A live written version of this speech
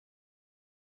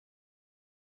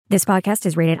This podcast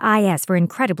is rated IS for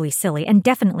incredibly silly and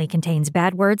definitely contains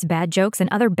bad words, bad jokes, and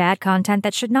other bad content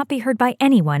that should not be heard by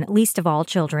anyone, least of all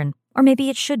children. Or maybe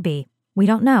it should be. We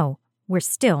don't know. We're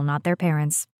still not their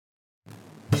parents.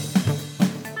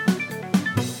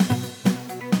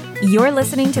 You're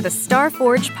listening to the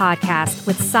Starforge podcast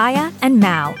with Saya and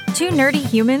Mal, two nerdy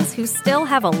humans who still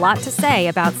have a lot to say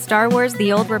about Star Wars: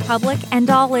 The Old Republic and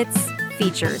all its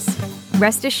features.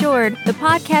 Rest assured, the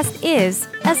podcast is,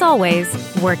 as always,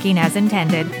 working as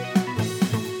intended.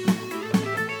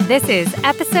 This is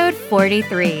episode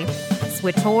 43,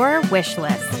 SWTOR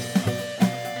Wishlist.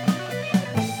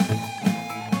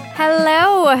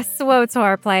 Hello,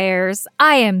 SWTOR players.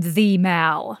 I am the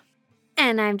Mal.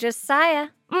 And I'm just Saya.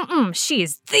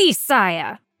 She's the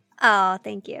Saya. Oh,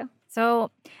 thank you.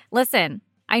 So, listen,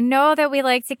 I know that we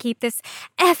like to keep this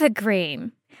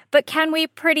evergreen, but can we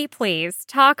pretty please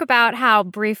talk about how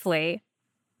briefly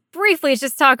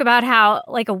just talk about how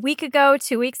like a week ago,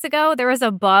 2 weeks ago, there was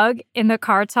a bug in the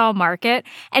cartel market.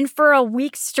 And for a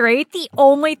week straight, the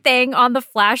only thing on the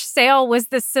flash sale was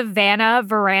the Savannah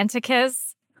Varanticus.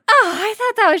 Oh, I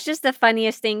thought that was just the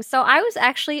funniest thing. So I was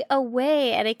actually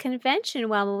away at a convention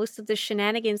while most of the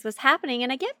shenanigans was happening.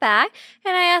 And I get back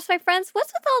and I asked my friends,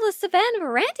 what's with all the Savannah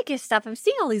Varanticus stuff? I'm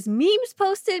seeing all these memes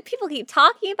posted. People keep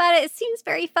talking about it. It seems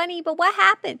very funny, but what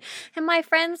happened? And my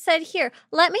friend said, here,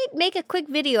 let me make a quick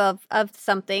video of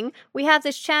something. We have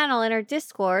this channel in our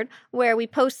Discord where we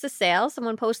post the sales.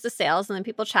 Someone posts the sales and then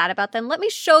people chat about them. Let me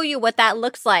show you what that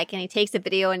looks like. And he takes a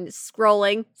video and is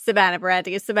scrolling Savannah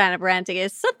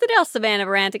Varanticus, something else, Savannah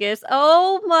Varanticus.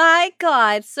 Oh my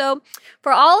God. So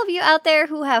for all of you out there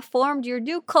who have formed your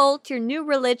new cult, your new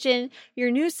religion, your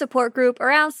new support group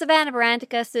around Savannah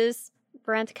Varanticus,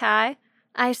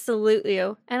 I salute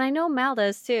you. And I know Mal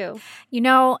does too. You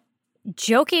know,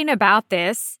 joking about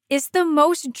this is the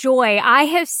most joy I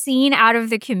have seen out of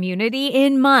the community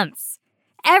in months.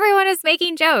 Everyone is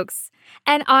making jokes.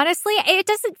 And honestly, it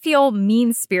doesn't feel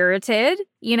mean-spirited,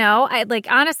 you know?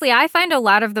 Honestly, I find a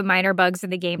lot of the minor bugs in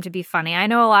the game to be funny. I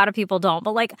know a lot of people don't,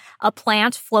 but like a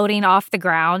plant floating off the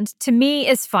ground to me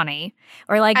is funny.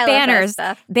 Or like banners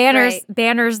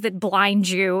that blind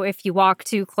you if you walk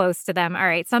too close to them. All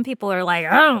right, some people are like,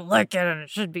 I don't like it and it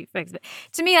should be fixed. But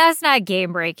to me, that's not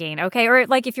game-breaking, okay? Or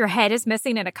like if your head is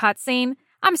missing in a cutscene,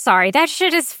 I'm sorry, that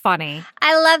shit is funny.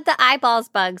 I love the eyeballs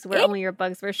bugs where only your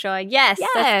bugs were showing. Yes,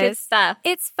 that's good stuff.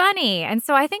 It's funny. And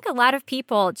so I think a lot of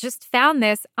people just found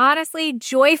this honestly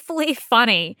joyfully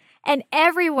funny. And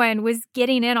everyone was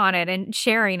getting in on it and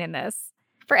sharing in this.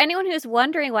 For anyone who's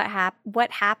wondering what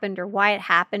happened or why it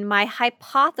happened, my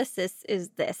hypothesis is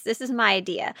this. This is my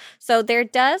idea. So there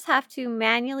does have to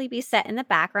manually be set in the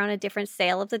background a different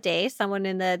sale of the day. Someone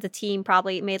in the team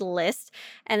probably made a list.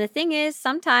 And the thing is,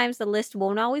 sometimes the list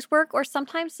won't always work or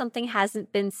sometimes something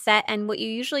hasn't been set. And what you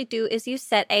usually do is you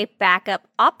set a backup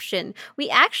option. We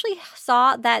actually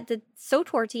saw that the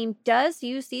SWTOR team does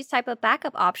use these type of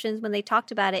backup options when they talked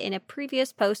about it in a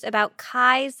previous post about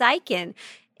Kai Zykin.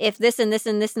 If this and this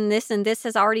and this and this and this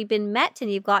has already been met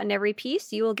and you've gotten every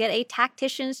piece, you will get a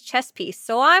tactician's chess piece.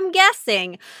 So I'm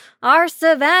guessing our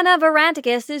Savannah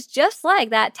Varanticus is just like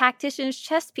that tactician's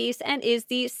chess piece and is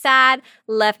the sad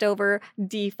leftover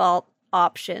default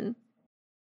option.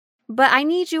 But I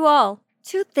need you all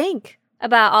to think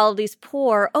about all of these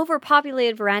poor,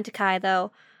 overpopulated Varantici,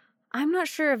 though. I'm not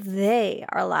sure if they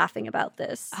are laughing about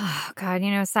this. Oh, God,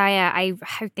 Saya, I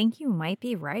think you might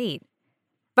be right.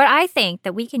 But I think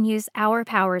that we can use our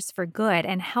powers for good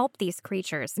and help these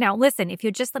creatures. Now, listen, if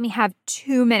you just let me have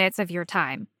 2 minutes of your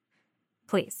time,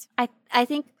 please. I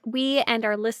think we and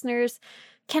our listeners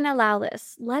can allow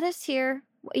this. Let us hear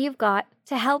what you've got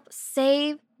to help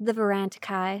save the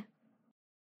Varantici.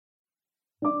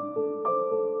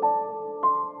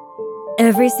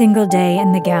 Every single day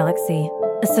in the galaxy,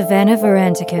 a Savannah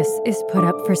Varanticus is put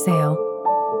up for sale.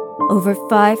 Over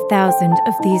 5,000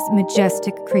 of these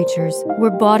majestic creatures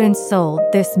were bought and sold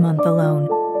this month alone.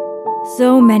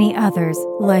 So many others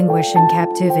languish in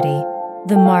captivity,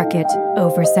 the market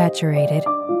oversaturated.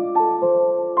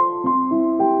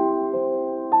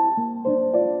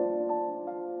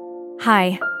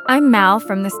 Hi, I'm Mal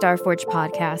from the Starforge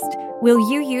podcast. Will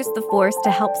you use the Force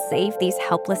to help save these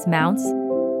helpless mounts?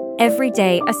 Every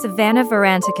day, a Savannah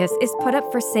Varanticus is put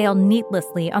up for sale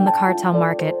needlessly on the cartel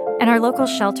market, and our local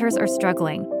shelters are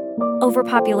struggling.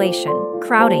 Overpopulation,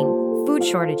 crowding, food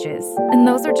shortages, and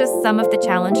those are just some of the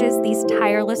challenges these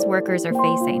tireless workers are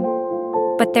facing.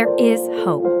 But there is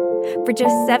hope. For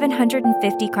just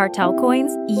 750 cartel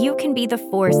coins, you can be the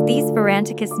force these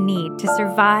Varanticus need to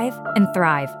survive and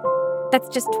thrive. That's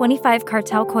just 25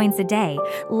 cartel coins a day,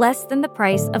 less than the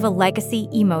price of a legacy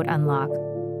emote unlock.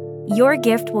 Your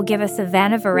gift will give a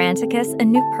Savannah Varanticus a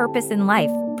new purpose in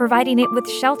life, providing it with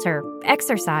shelter,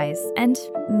 exercise, and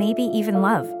maybe even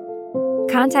love.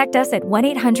 Contact us at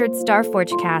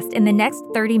 1-800-STAR-FORGECAST in the next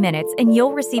 30 minutes and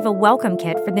you'll receive a welcome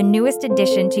kit for the newest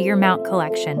addition to your mount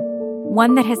collection,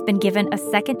 one that has been given a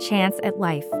second chance at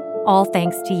life, all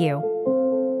thanks to you.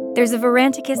 There's a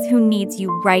Varanticus who needs you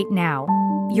right now.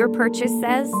 Your purchase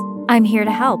says, I'm here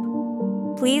to help.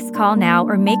 Please call now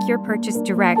or make your purchase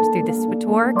direct through the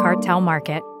SWTOR Cartel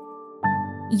Market.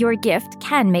 Your gift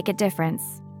can make a difference.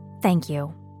 Thank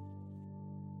you.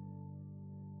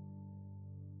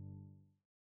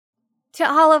 To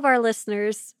all of our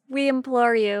listeners, we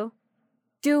implore you,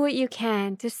 do what you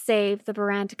can to save the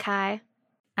Barantikai.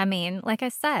 I mean, like I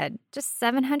said, just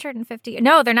 $750.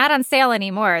 No, they're not on sale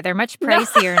anymore. They're much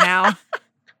pricier now.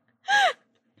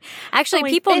 Actually,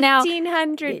 people now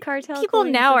 1,500 cartel people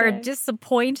coins now a are day.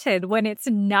 disappointed when it's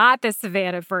not the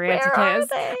Savannah Where are Varanticus.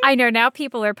 they? I know now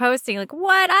people are posting like,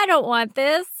 "What? I don't want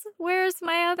this. Where's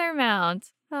my other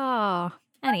mount?" Oh.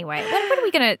 Anyway, what are we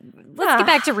gonna? Let's get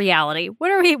back to reality. What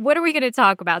are we gonna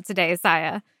talk about today,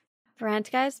 Saya?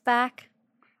 Barantikai's back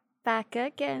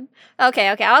again. Okay.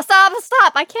 I'll stop.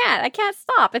 I can't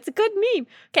stop. It's a good meme.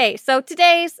 Okay, so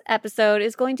today's episode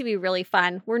is going to be really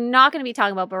fun. We're not going to be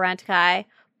talking about Barantikai,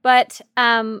 but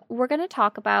we're going to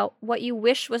talk about what you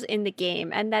wish was in the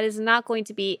game, and that is not going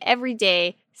to be every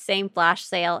day, same flash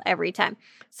sale every time.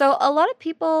 So a lot of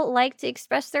people like to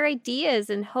express their ideas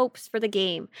and hopes for the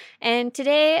game. And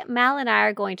today, Mal and I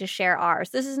are going to share ours.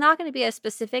 This is not going to be as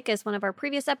specific as one of our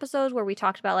previous episodes where we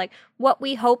talked about like what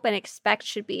we hope and expect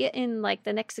should be in like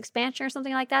the next expansion or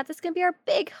something like that. This is going to be our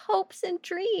big hopes and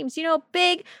dreams,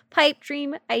 big pipe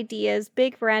dream ideas,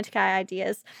 big Varantikai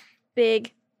ideas,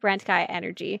 big Varantikai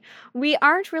energy. We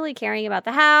aren't really caring about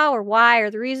the how or why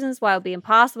or the reasons why it would be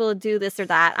impossible to do this or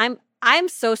that. I'm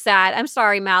so sad. I'm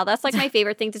sorry, Mal. That's like my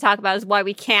favorite thing to talk about is why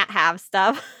we can't have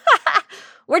stuff.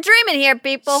 We're dreaming here,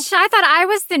 people. I thought I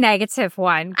was the negative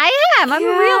one. I am. I'm a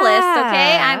realist,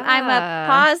 okay? I'm a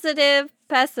positive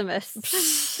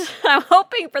pessimist. I'm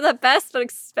hoping for the best but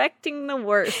expecting the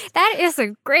worst. That is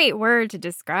a great word to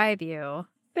describe you.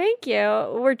 Thank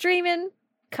you. We're dreaming.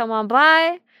 Come on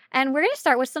by. And we're going to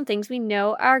start with some things we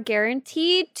know are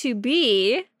guaranteed to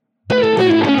be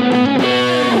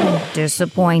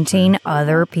disappointing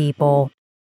other people.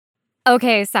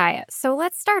 Okay, Saya, so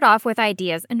let's start off with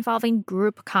ideas involving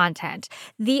group content,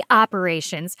 the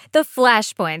operations, the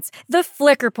flashpoints, the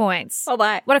flicker points. Oh,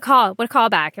 bye. What a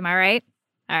callback, am I right?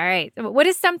 All right. What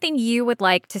is something you would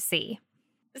like to see?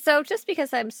 So just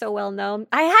because I'm so well known,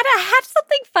 I had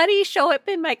something funny show up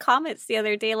in my comments the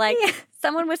other day. Like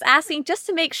someone was asking just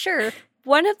to make sure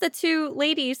one of the two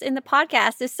ladies in the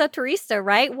podcast is SWTOR,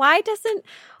 right? Why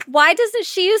doesn't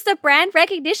she use the brand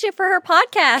recognition for her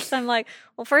podcast? I'm like,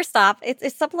 well, first off, it's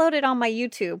uploaded on my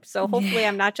YouTube, so hopefully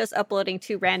I'm not just uploading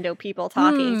two rando people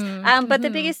talking. But the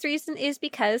biggest reason is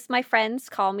because my friends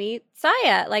call me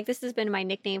Saya. Like this has been my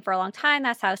nickname for a long time.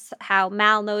 That's how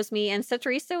Mal knows me. And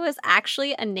SWTOR was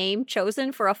actually a name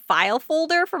chosen for a file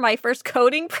folder for my first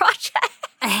coding project.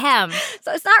 Ahem.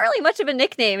 So it's not really much of a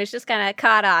nickname. It's just kind of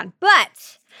caught on.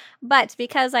 But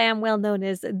because I am well known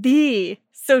as the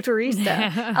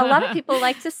SWTORista, a lot of people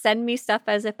like to send me stuff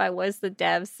as if I was the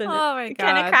devs. And it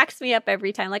kind of cracks me up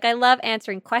every time. Like I love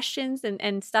answering questions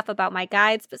and stuff about my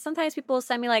guides. But sometimes people will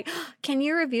send me like, can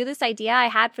you review this idea I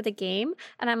had for the game?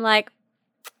 And I'm like,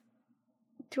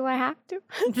 do I have to?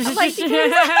 I'm like,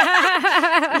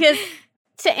 because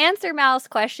to answer Mal's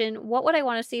question, what would I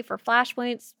want to see for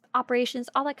flashpoints, operations,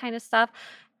 all that kind of stuff?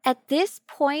 At this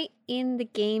point in the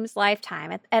game's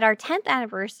lifetime, at our 10th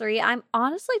anniversary, I'm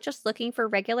honestly just looking for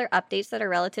regular updates that are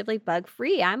relatively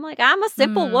bug-free. I'm a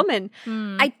simple woman.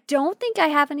 I don't think I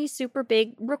have any super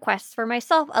big requests for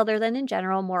myself other than in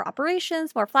general, more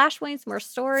operations, more flashpoints, more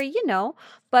story,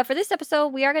 But for this episode,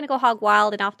 we are going to go hog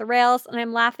wild and off the rails, and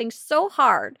I'm laughing so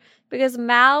hard because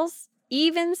Mal's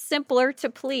even simpler to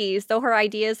please, though her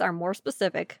ideas are more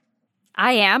specific.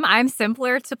 I'm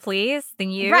simpler to please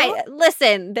than you. Right.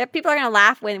 Listen, people are going to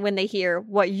laugh when they hear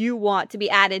what you want to be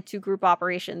added to group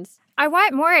operations. I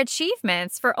want more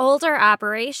achievements for older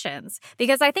operations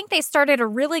because I think they started a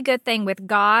really good thing with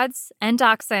Gods,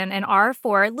 Endoxin, and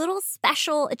R4, little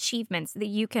special achievements that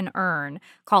you can earn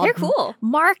called They're cool.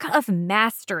 Mark of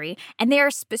Mastery, and they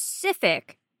are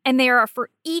specific. And they are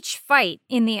for each fight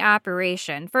in the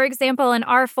operation. For example, in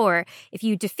R4, if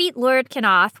you defeat Lord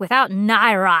Kenoth without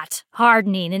Nairot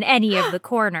hardening in any of the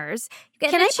corners, you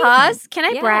Can I pause? Can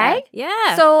I brag?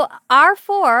 Yeah. So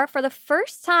R4, for the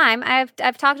first time,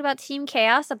 I've talked about Team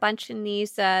Chaos a bunch in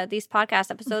these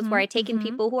podcast episodes where I take in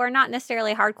people who are not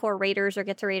necessarily hardcore raiders or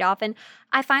get to raid often.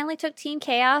 I finally took Team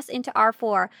Chaos into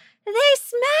R4. They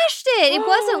smashed it. It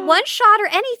wasn't one shot or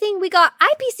anything. We got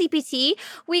IPCPT.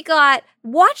 We got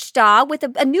Watchdog with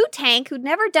a new tank who'd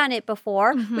never done it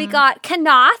before. We got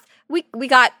Kanath. We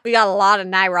got a lot of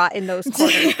Naira in those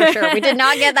quarters for sure. We did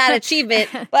not get that achievement,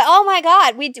 but oh my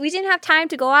god, we didn't have time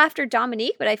to go after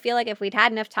Dominique. But I feel like if we'd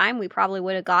had enough time, we probably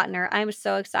would have gotten her. I'm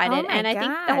so excited, and I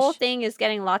think the whole thing is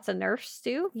getting lots of nerfs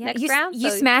too next round. You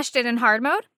smashed it in hard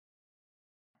mode.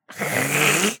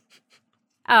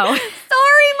 Oh,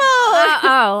 story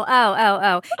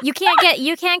mode.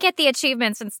 You can't get the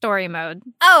achievements in story mode.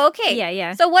 Oh, okay.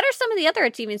 Yeah. So, what are some of the other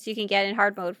achievements you can get in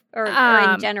hard mode or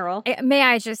in general? May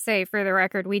I just say, for the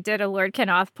record, we did a Lord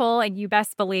Kanoth poll, and you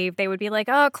best believe they would be like,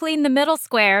 "Oh, clean the middle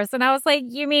squares," and I was like,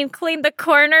 "You mean clean the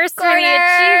corners for the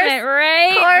achievement,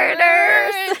 right?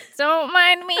 Corners. Don't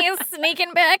mind me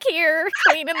sneaking back here,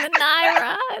 cleaning the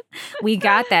Naira." We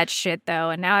got that shit though,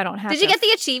 and now I don't have. Did you get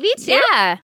the achievement too?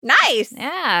 Yeah. Nice.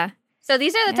 Yeah. So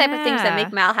these are the type of things that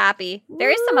make Mal happy. There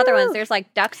is some other ones. There's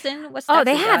like Duxon. What's Duxon? Oh,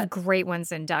 they have great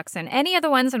ones in Duxon. Any of the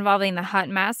ones involving the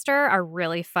Hunt Master are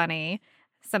really funny.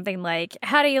 Something like,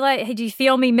 do you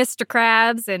feel me, Mr.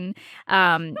 Krabs? And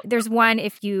there's one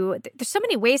there's so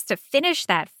many ways to finish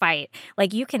that fight.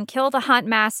 Like you can kill the Hunt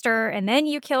Master and then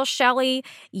you kill Shelly.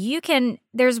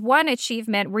 There's one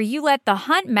achievement where you let the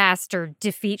Hunt Master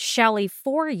defeat Shelly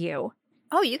for you.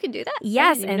 Oh, you can do that?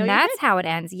 Yes, and that's how it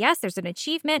ends. Yes, there's an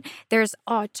achievement. There's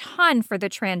a ton for the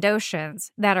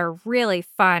Trandoshans that are really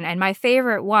fun. And my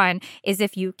favorite one is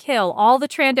if you kill all the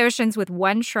Trandoshans with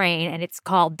one train, and it's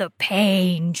called the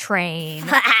Pain Train.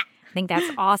 I think that's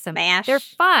awesome. Mash. They're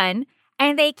fun.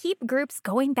 And they keep groups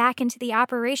going back into the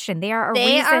operation. They are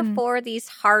for these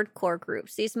hardcore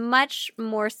groups, these much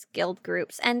more skilled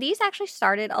groups. And these actually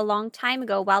started a long time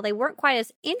ago. While they weren't quite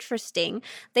as interesting,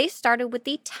 they started with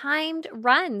the timed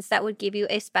runs that would give you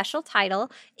a special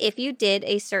title if you did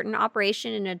a certain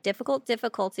operation in a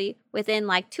difficulty within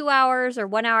like 2 hours or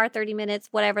 1 hour, 30 minutes,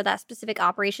 whatever that specific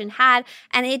operation had.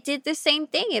 And it did the same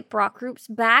thing. It brought groups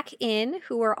back in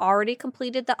who were already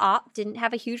completed the op, didn't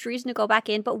have a huge reason to go back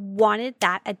in, but wanted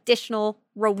that additional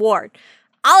reward.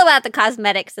 All about the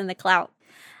cosmetics and the clout.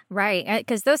 Right,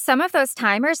 because some of those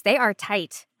timers, they are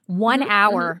tight. 1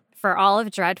 hour for all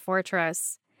of Dread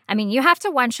Fortress. I mean, you have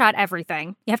to one-shot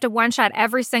everything. You have to one-shot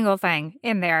every single thing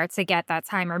in there to get that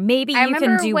timer. Maybe you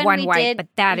can do one wipe, but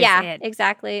that is it. Yeah,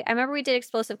 exactly. I remember we did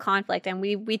Explosive Conflict, and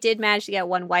we did manage to get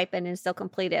one wipe and then still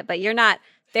complete it. But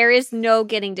there is no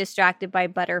getting distracted by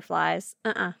butterflies.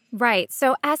 Right.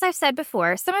 So as I've said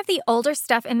before, some of the older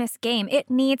stuff in this game, it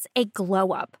needs a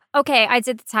glow up. Okay, I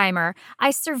did the timer.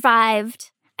 I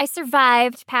survived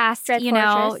past, Dread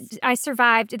Fortress. I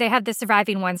survived. They have the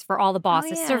surviving ones for all the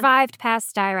bosses. Oh, yeah. Survived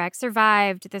past Dirac,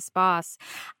 survived this boss.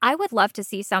 I would love to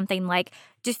see something like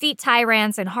defeat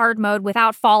Tyrants in hard mode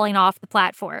without falling off the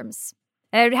platforms.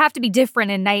 It would have to be different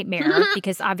in Nightmare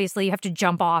because obviously you have to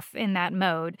jump off in that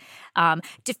mode.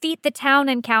 Defeat the town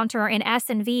encounter in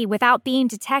S&V without being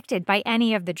detected by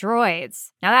any of the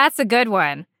droids. Now that's a good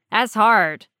one. That's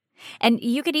hard. And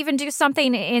you could even do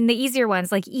something in the easier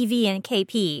ones like EV and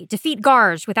KP. Defeat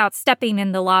Garge without stepping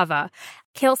in the lava.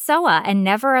 Kill Soa and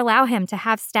never allow him to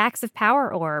have stacks of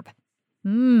power orb.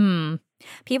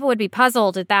 People would be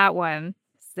puzzled at that one.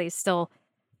 They still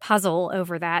puzzle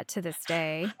over that to this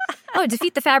day. Oh,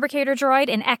 defeat the Fabricator droid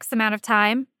in X amount of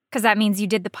time, because that means you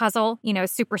did the puzzle,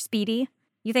 super speedy.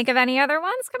 You think of any other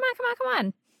ones? Come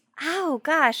on. Oh,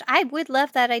 gosh. I would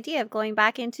love that idea of going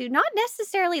back into not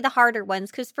necessarily the harder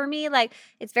ones, because for me,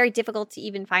 it's very difficult to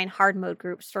even find hard mode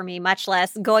groups for me, much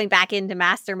less going back into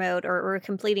master mode or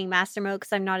completing master mode,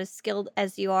 because I'm not as skilled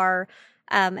as you are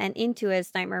and into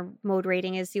as Nightmare mode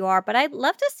rating as you are. But I'd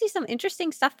love to see some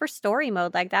interesting stuff for story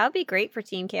mode. That would be great for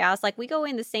Team Chaos. We go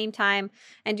in the same time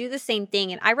and do the same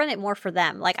thing, and I run it more for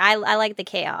them. I like the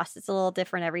chaos. It's a little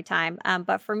different every time.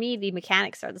 But for me, the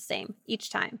mechanics are the same each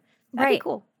time. That'd be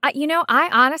cool. I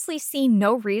honestly see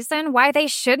no reason why they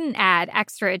shouldn't add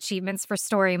extra achievements for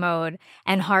story mode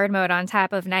and hard mode on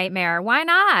top of Nightmare. Why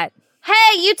not?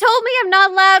 Hey, you told me I'm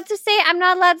not allowed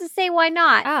to say why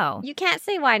not. Oh. You can't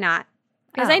say why not.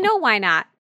 Because I know why not.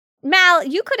 Mal,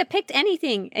 you could have picked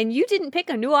anything, and you didn't pick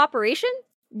a new operation?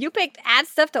 You picked add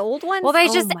stuff to old ones? Well, they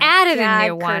just added a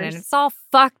new one, and it's all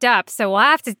fucked up, so we'll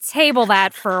have to table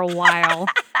that for a while.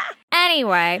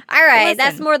 Anyway. All right,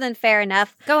 that's more than fair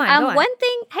enough. Go on. One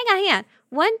thing, hang on.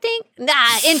 One thing,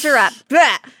 interrupt.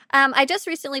 I just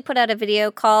recently put out a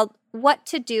video called What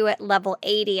to Do at Level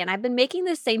 80, and I've been making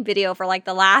this same video for like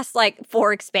the last like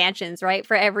 4 expansions, right?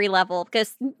 For every level,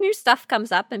 because new stuff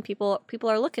comes up and people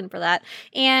are looking for that.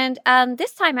 And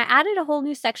this time I added a whole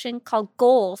new section called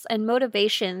Goals and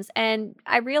Motivations, and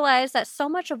I realized that so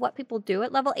much of what people do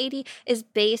at level 80 is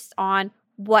based on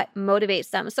what motivates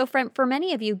them. So for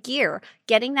many of you, gear,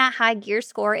 getting that high gear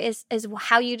score is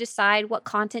how you decide what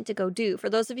content to go do. For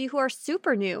those of you who are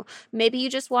super new, maybe you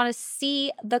just want to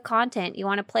see the content. You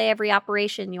want to play every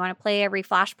operation. You want to play every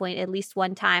flashpoint at least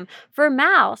one time. For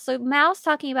Mal, so Mal's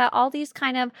talking about all these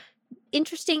kind of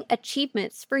interesting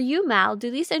achievements. For you, Mal,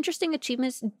 do these interesting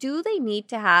achievements, do they need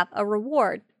to have a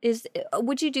reward?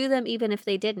 Would you do them even if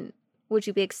they didn't? Would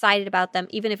you be excited about them,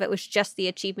 even if it was just the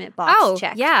achievement box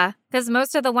checked? Yeah, because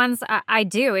most of the ones I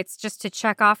do, it's just to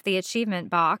check off the achievement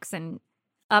box and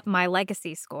up my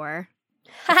legacy score.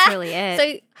 That's really it.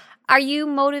 So are you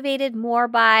motivated more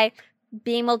by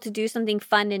being able to do something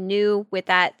fun and new with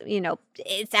that,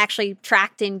 it's actually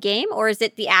tracked in game, or is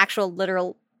it the actual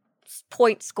literal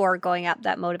point score going up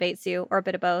that motivates you, or a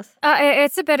bit of both?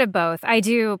 It's a bit of both. I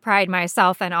do pride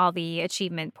myself on all the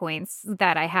achievement points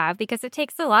that I have because it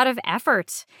takes a lot of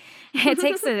effort. It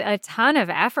takes a ton of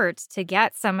effort to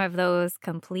get some of those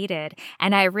completed.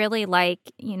 And I really like,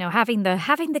 having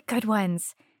the good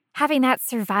ones, having that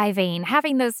surviving,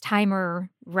 having those timer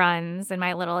runs in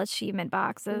my little achievement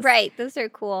boxes. Right. Those are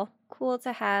cool. Cool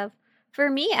to have. For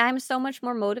me, I'm so much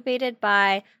more motivated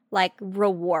by like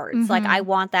rewards. Mm-hmm. Like I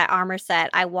want that armor set.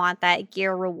 I want that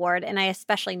gear reward. And I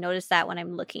especially notice that when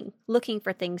I'm looking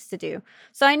for things to do.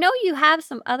 So I know you have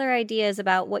some other ideas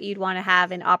about what you'd want to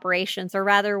have in operations, or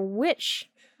rather which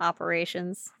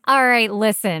operations. All right,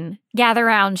 listen, gather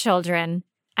round, children.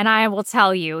 And I will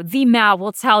tell you, the Mal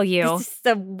will tell you. This is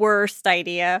the worst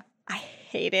idea. I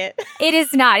hate it. It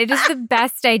is not. It is the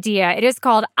best idea. It is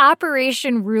called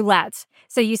Operation Roulette.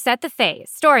 So you set the phase,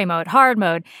 story mode, hard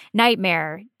mode,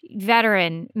 nightmare,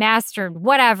 veteran, master,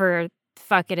 whatever the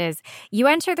fuck it is. You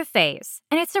enter the phase,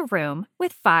 and it's a room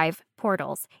with 5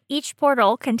 portals. Each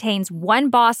portal contains 1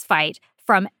 boss fight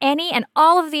from any and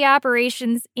all of the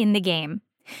operations in the game.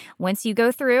 Once you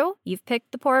go through, you've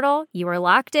picked the portal, you are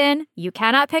locked in, you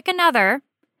cannot pick another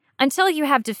until you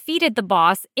have defeated the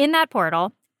boss in that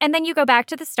portal, and then you go back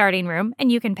to the starting room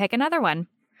and you can pick another one.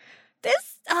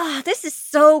 This is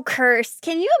so cursed.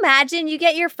 Can you imagine you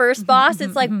get your first boss,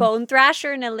 it's like Bone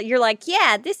Thrasher, and you're like,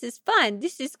 yeah, this is fun.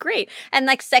 This is great. And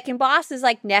like second boss is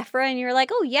like Nephra, and you're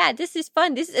like, oh yeah, this is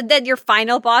fun. And then your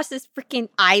final boss is freaking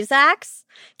Isaacs.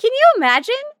 Can you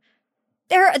imagine?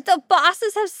 The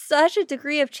bosses have such a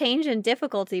degree of change and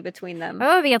difficulty between them.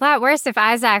 Oh, it would be a lot worse if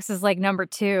Isaacs is like number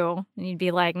 2. And you'd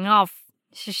be like, oh,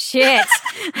 shit.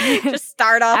 Just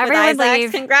start off with Isaacs.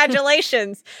 Leave.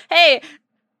 Congratulations. Hey,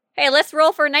 let's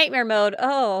roll for Nightmare Mode.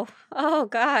 Oh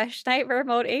gosh. Nightmare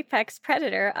Mode Apex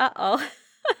Predator. Uh-oh.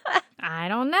 I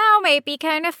don't know. Might be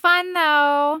kind of fun,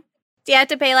 though. Do you have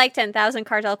to pay like 10,000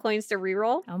 cartel coins to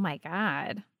reroll? Oh my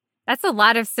god. That's a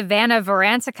lot of Savannah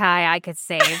Varantikai I could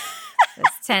save. Those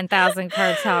 10,000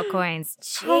 cartel coins.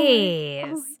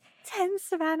 Jeez. 10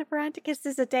 Savannah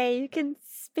Varanticus a day. You can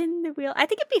spin the wheel. I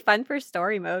think it'd be fun for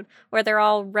story mode where they're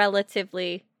all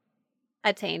relatively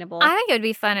attainable. I think it would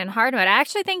be fun in hard mode. I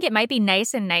actually think it might be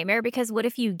nice in Nightmare because what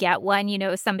if you get one,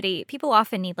 people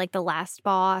often need like the last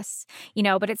boss,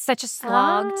 but it's such a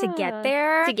slog to get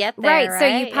there. Right. So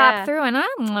you pop through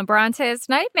and Bronte's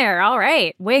Nightmare. All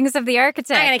right. Wings of the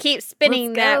Architect. I'm going to keep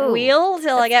spinning that wheel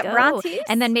till I get Bronte's.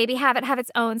 And then maybe have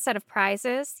its own set of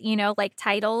prizes, like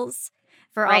titles.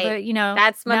 For all the,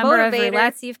 that's my number motivator. of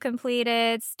roulettes you've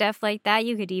completed, stuff like that.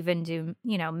 You could even do,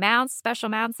 mounts, special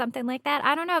mounts, something like that.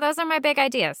 I don't know. Those are my big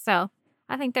ideas. So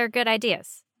I think they're good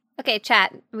ideas. Okay,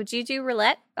 chat. Would you do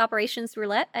roulette? Operations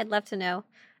Roulette? I'd love to know.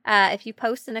 If you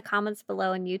post in the comments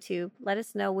below on YouTube, let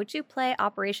us know. Would you play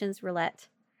Operations Roulette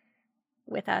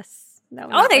with us?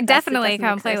 No. They definitely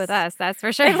come play with us. That's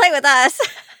for sure. They play with us.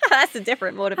 That's a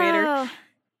different motivator. Oh.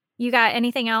 You got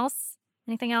anything else?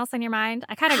 Anything else on your mind?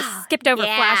 I kind of skipped over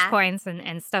flashpoints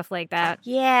and stuff like that.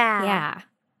 Yeah.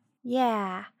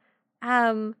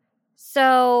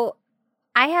 So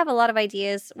I have a lot of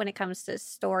ideas when it comes to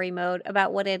story mode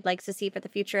about what I'd like to see for the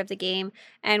future of the game.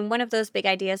 And one of those big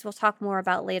ideas we'll talk more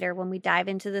about later when we dive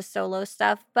into the solo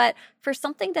stuff. But for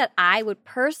something that I would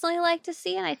personally like to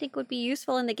see and I think would be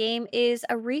useful in the game is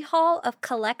a rehaul of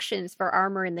collections for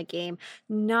armor in the game,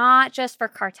 not just for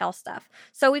cartel stuff.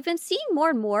 So we've been seeing more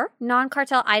and more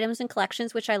non-cartel items and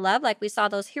collections, which I love. Like we saw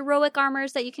those heroic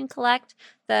armors that you can collect,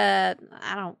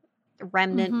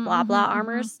 remnant blah blah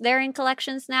armors. They're in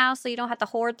collections now, so you don't have to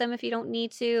hoard them if you don't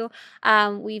need to.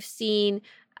 We've seen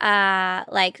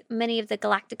like many of the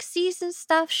Galactic Season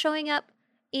stuff showing up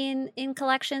in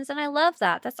collections, and I love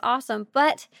that. That's awesome,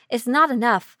 but it's not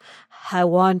enough. I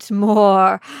want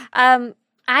more.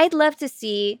 I'd love to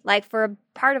see, like, for a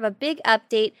part of a big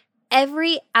update,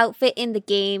 every outfit in the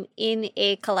game in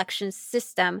a collection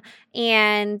system,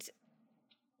 and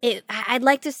I'd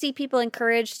like to see people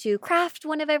encouraged to craft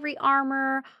one of every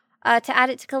armor, to add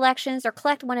it to collections, or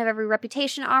collect one of every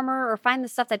reputation armor, or find the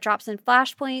stuff that drops in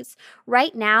flashpoints.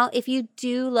 Right now, if you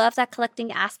do love that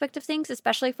collecting aspect of things,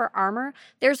 especially for armor,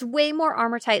 there's way more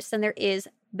armor types than there is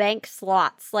bank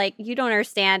slots. Like, you don't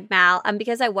understand, Mal.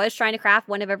 Because I was trying to craft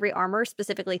one of every armor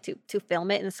specifically to film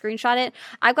it and screenshot it,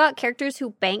 I've got characters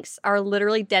who banks are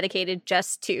literally dedicated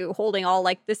just to holding all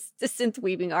like the synth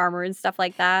weaving armor and stuff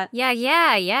like that. Yeah.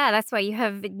 That's why you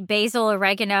have basil,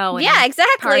 oregano, and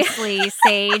exactly. parsley,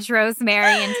 sage,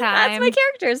 rosemary, and thyme. That's my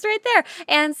characters right there.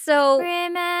 And so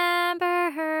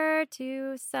remember her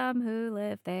to some who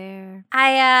live there.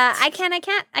 I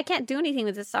can't do anything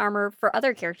with this armor for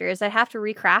other characters. I'd have to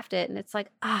recraft it, and it's like,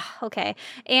 okay.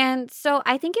 And so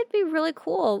I think it'd be really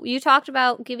cool. You talked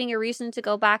about giving a reason to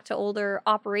go back to older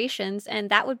operations, and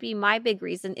that would be my big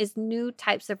reason, is new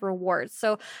types of rewards.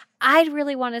 So I'd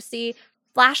really want to see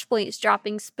flashpoints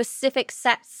dropping specific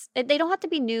sets. They don't have to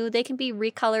be new. They can be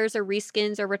recolors or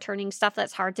reskins or returning stuff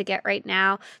that's hard to get right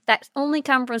now that only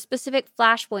come from specific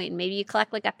flashpoint. Maybe you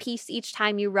collect like a piece each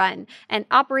time you run. And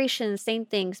operations, same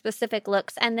thing, specific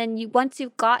looks. And then once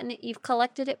you've gotten it, you've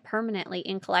collected it permanently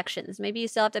in collections. Maybe you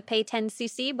still have to pay 10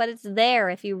 CC, but it's there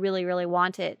if you really, really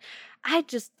want it. I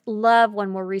just love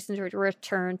one more reason to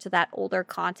return to that older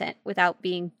content without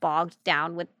being bogged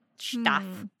down with stuff.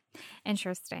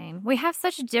 Interesting. We have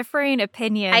such differing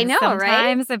opinions sometimes,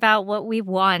 right? About what we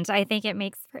want. I think it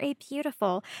makes for a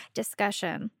beautiful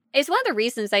discussion. It's one of the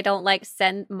reasons I don't like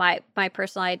send my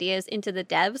personal ideas into the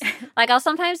devs. Like, I'll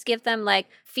sometimes give them like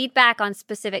feedback on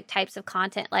specific types of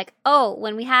content. Like,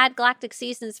 when we had Galactic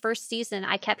Season's first season,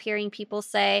 I kept hearing people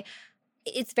say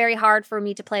it's very hard for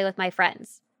me to play with my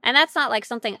friends. And that's not like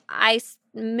something I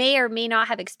may or may not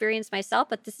have experienced myself,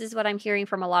 but this is what I'm hearing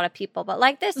from a lot of people. But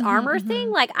like this armor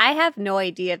thing, like, I have no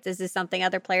idea if this is something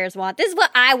other players want. This is what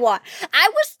I want. I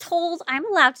was told I'm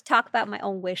allowed to talk about my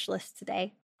own wish list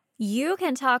today. You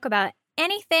can talk about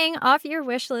anything off your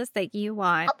wish list that you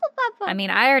want. I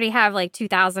mean, I already have like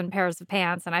 2,000 pairs of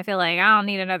pants, and I feel like I don't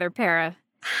need another pair of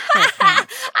pants.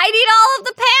 I need all of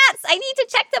the pants. I need to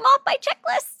check them off my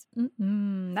checklist.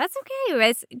 That's okay.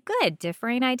 It's good.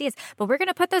 Differing ideas. But we're going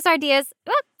to put those ideas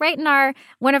right in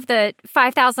one of the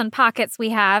 5,000 pockets we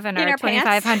have in our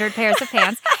 2,500 pairs of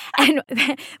pants. And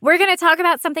we're going to talk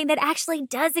about something that actually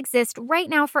does exist right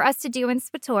now for us to do in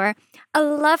SWTOR, a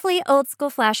lovely old school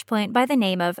flashpoint by the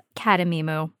name of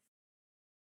Kadamimu.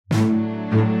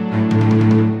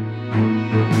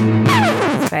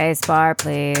 Spacebar,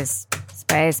 please.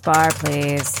 Spacebar,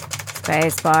 please.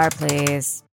 Spacebar,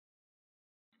 please.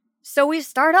 So we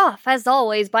start off, as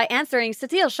always, by answering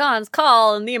Satil Shan's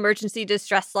call in the emergency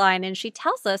distress line, and she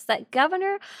tells us that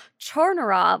Governor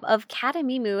Chornorov of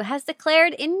Kadamimu has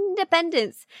declared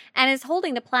independence and is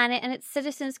holding the planet and its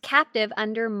citizens captive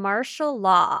under martial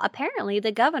law. Apparently,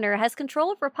 the governor has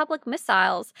control of Republic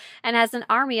missiles and has an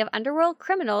army of underworld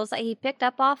criminals that he picked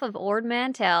up off of Ord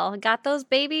Mantell. Got those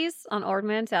babies on Ord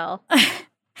Mantell.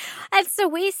 And so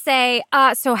we say,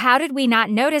 so how did we not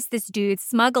notice this dude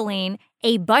smuggling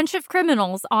a bunch of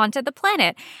criminals onto the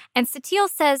planet? And Satil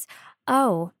says,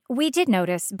 we did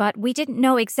notice, but we didn't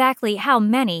know exactly how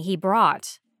many he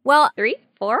brought. Well, 3,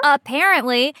 4?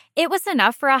 Apparently, it was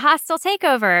enough for a hostile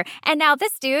takeover. And now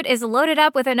this dude is loaded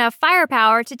up with enough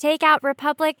firepower to take out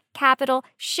Republic capital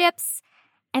ships.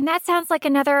 And that sounds like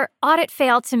another audit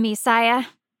fail to me, Saya.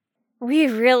 We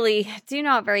really do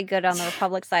not very good on the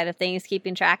Republic side of things,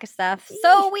 keeping track of stuff.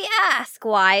 So we ask,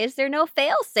 why is there no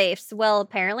fail-safes? Well,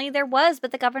 apparently there was,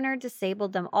 but the governor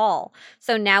disabled them all.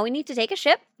 So now we need to take a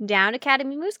ship down to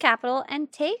Kadamimu's capital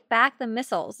and take back the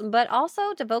missiles, but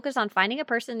also to focus on finding a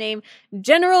person named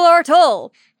General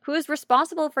Artul, who is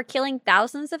responsible for killing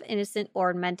thousands of innocent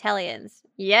Ord Mantellians.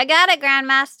 You got it,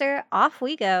 Grandmaster. Off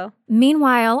we go.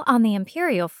 Meanwhile, on the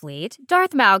Imperial fleet,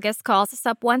 Darth Malgus calls us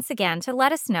up once again to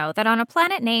let us know that on a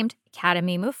planet named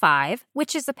Kadamimu 5,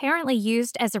 which is apparently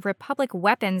used as a Republic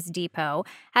weapons depot,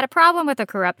 had a problem with a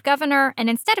corrupt governor,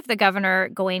 and instead of the governor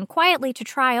going quietly to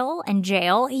trial and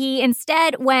jail, he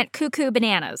instead went cuckoo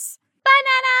bananas.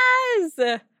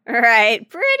 Bananas! Right.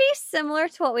 Pretty similar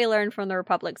to what we learned from the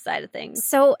Republic side of things.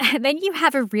 So then you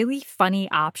have a really funny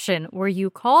option where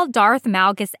you call Darth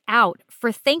Malgus out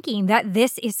for thinking that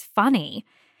this is funny.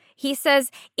 He says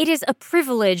it is a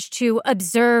privilege to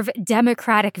observe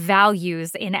democratic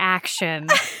values in action.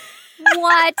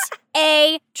 What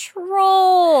a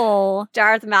troll.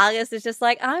 Darth Malgus is just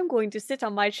like, I'm going to sit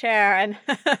on my chair and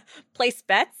place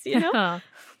bets, you know?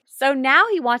 So now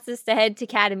he wants us to head to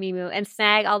Cademimu and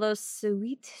snag all those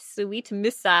sweet, sweet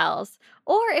missiles.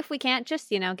 Or if we can't, just,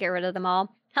 get rid of them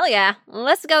all. Hell yeah,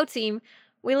 let's go, team.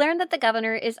 We learned that the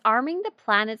governor is arming the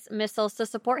planet's missiles to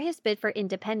support his bid for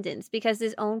independence because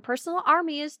his own personal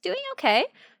army is doing okay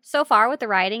so far with the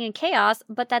rioting and chaos,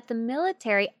 but that the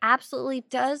military absolutely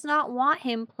does not want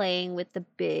him playing with the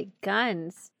big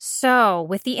guns. So,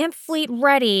 with the imp fleet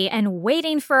ready and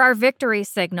waiting for our victory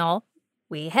signal,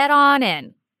 we head on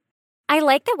in. I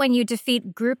like that when you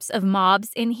defeat groups of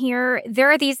mobs in here,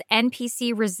 there are these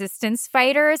NPC resistance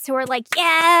fighters who are like,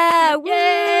 yeah, woo!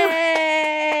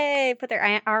 Yay! Put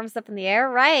their arms up in the air.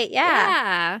 Right,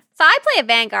 yeah. So I play a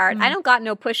Vanguard. I don't got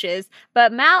no pushes,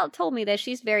 but Mal told me that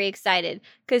she's very excited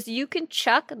because you can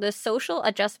chuck the social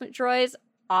adjustment droids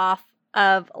off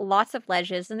of lots of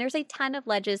ledges, and there's a ton of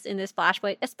ledges in this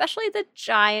flashpoint, especially the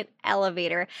giant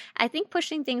elevator. I think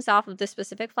pushing things off of this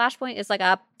specific flashpoint is like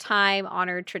a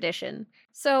time-honored tradition.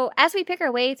 So as we pick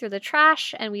our way through the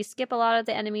trash and we skip a lot of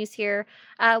the enemies here,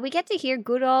 we get to hear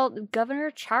good old Governor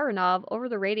Charanov over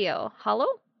the radio. Hello?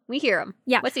 We hear him.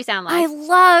 Yeah. What's he sound like? I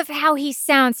love how he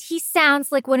sounds. He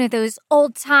sounds like one of those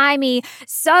old-timey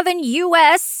Southern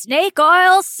U.S. snake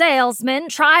oil salesmen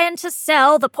trying to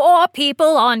sell the poor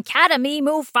people on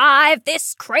Cademimu 5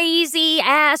 this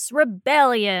crazy-ass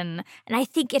rebellion. And I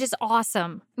think it is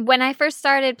awesome. When I first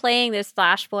started playing this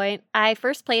Flashpoint, I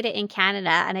first played it in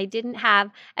Canada, and I didn't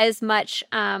have as much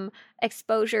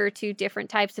exposure to different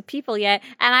types of people yet.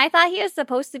 And I thought he was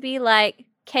supposed to be like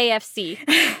KFC,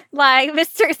 like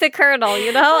Mr. the Colonel,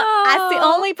 Oh. That's the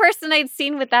only person I'd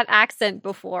seen with that accent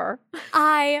before.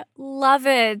 I love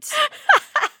it.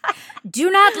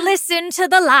 Do not listen to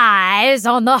the lies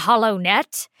on the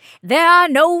HoloNet. There are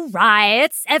no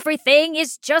riots. Everything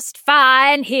is just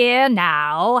fine here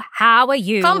now. How are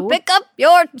you? Come pick up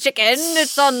your chicken.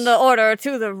 It's on the order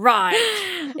to the right.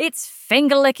 It's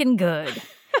finger-licking good.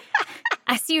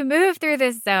 As you move through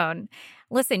this zone,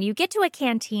 listen, you get to a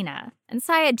cantina. And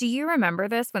Saya, do you remember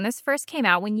this? When this first came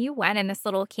out, when you went in this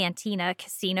little cantina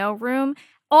casino room,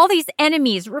 all these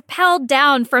enemies rappelled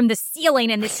down from the ceiling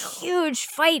and this huge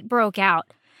fight broke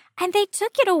out. And they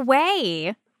took it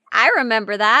away. I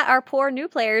remember that. Our poor new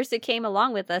players who came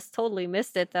along with us totally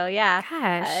missed it, though. Yeah.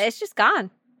 Gosh. It's just gone.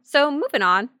 So moving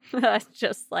on,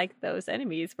 just like those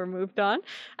enemies were moved on.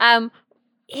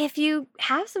 If you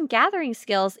have some gathering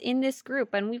skills in this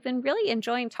group, and we've been really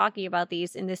enjoying talking about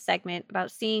these in this segment, about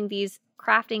seeing these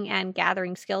crafting and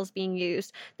gathering skills being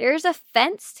used, there's a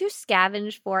fence to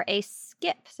scavenge for a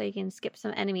skip, so you can skip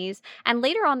some enemies. And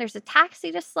later on, there's a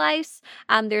taxi to slice.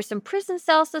 There's some prison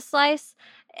cells to slice.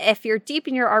 If you're deep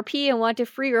in your RP and want to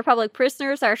free Republic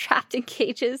prisoners that are trapped in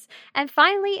cages. And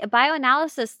finally,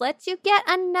 bioanalysis lets you get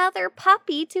another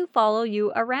puppy to follow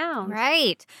you around.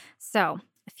 Right. So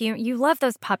if you love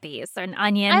those puppies and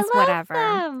onions, I love whatever.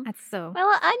 them. That's so. My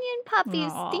little onion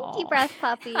puppies, Aww. stinky breath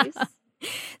puppies.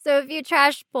 So a few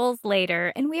trash pulls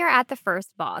later, and we are at the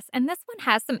first boss. And this one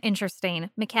has some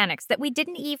interesting mechanics that we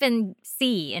didn't even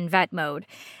see in vet mode.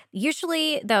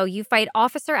 Usually, though, you fight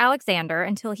Officer Alexander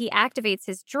until he activates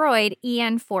his droid,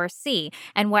 EN4C.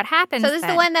 And what happens So this is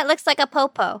the one that looks like a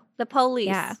popo, the police.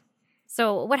 Yeah.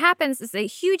 So what happens is a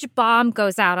huge bomb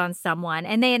goes out on someone,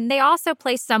 and then they also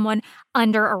place someone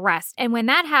under arrest. And when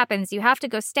that happens, you have to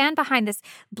go stand behind this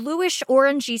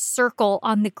bluish-orangey circle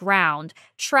on the ground,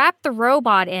 trap the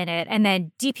robot in it, and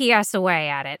then DPS away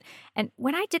at it. And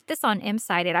when I did this on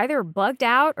Inside, it either bugged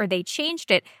out or they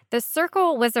changed it. The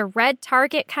circle was a red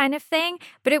target kind of thing,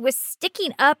 but it was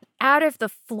sticking up out of the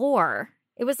floor.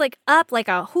 It was like up like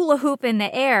a hula hoop in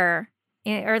the air,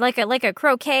 or like a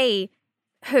croquet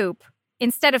hoop,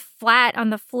 instead of flat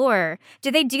on the floor. Do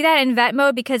they do that in vet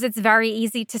mode because it's very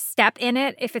easy to step in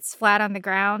it if it's flat on the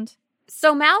ground?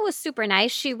 So Mal was super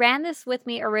nice. She ran this with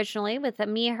me originally, with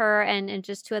me, her, and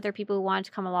just two other people who wanted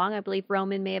to come along. I believe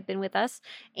Roman may have been with us.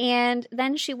 And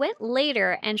then she went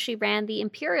later and she ran the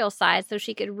Imperial side so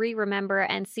she could remember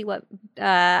and see what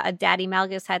Daddy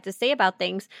Malgus had to say about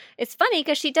things. It's funny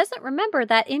because she doesn't remember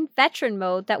that in veteran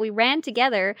mode that we ran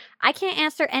together, I can't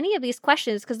answer any of these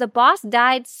questions because the boss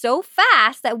died so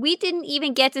fast that we didn't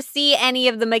even get to see any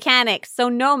of the mechanics. So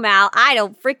no, Mal, I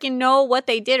don't freaking know what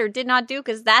they did or did not do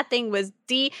because that thing was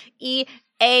D-E-A-D-E,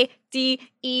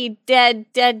 dead,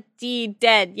 D,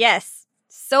 dead. Yes,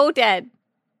 so dead.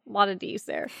 A lot of D's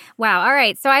there. Wow. All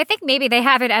right. So I think maybe they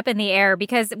have it up in the air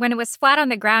because when it was flat on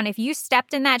the ground, if you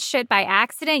stepped in that shit by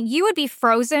accident, you would be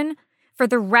frozen for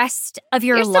the rest of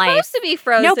your life. You're supposed to be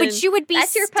frozen. No, but you would be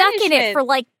stuck in it for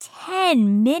like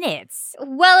 10 minutes.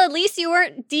 Well, at least you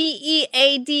weren't D-E-A-D-E-D-D-E-D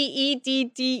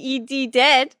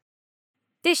dead.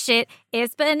 This shit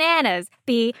is bananas.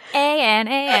 B-A-N-A-N-A-S.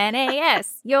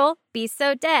 You'll be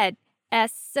so dead.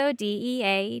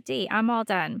 S-O-D-E-A-D. I'm all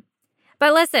done.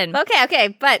 But listen.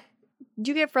 Okay. But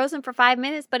you get frozen for 5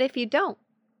 minutes. But if you don't,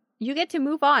 you get to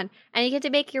move on. And you get to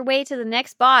make your way to the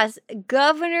next boss.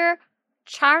 Governor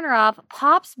Charnarov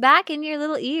pops back in your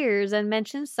little ears and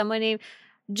mentions someone named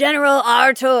General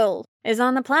Artul is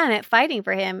on the planet fighting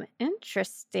for him.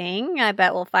 Interesting. I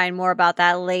bet we'll find more about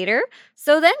that later.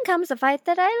 So then comes a fight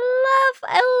that I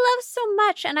love so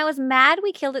much. And I was mad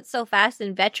we killed it so fast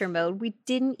in veteran mode. We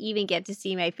didn't even get to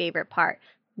see my favorite part.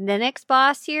 The next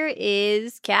boss here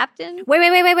is Captain.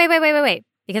 Wait.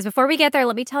 Because before we get there,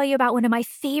 let me tell you about one of my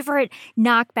favorite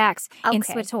knockbacks in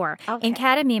SWTOR. Okay. In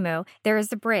Kadamimu, there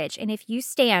is a bridge. And if you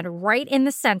stand right in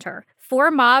the center,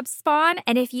 4 mobs spawn.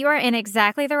 And if you are in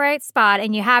exactly the right spot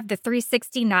and you have the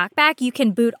 360 knockback, you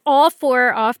can boot all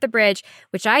 4 off the bridge,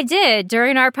 which I did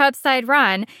during our pub side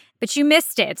run. But you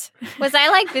missed it. Was I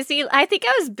like busy? I think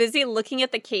I was busy looking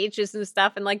at the cages and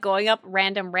stuff and like going up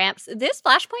random ramps. This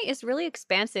flashpoint is really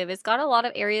expansive. It's got a lot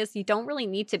of areas you don't really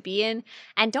need to be in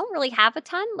and don't really have a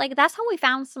ton. Like that's how we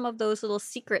found some of those little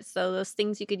secrets, though, those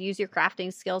things you could use your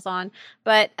crafting skills on.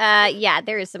 But yeah,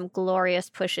 there is some glorious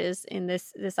pushes in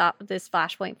this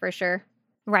flashpoint for sure.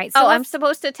 Right. So I'm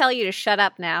supposed to tell you to shut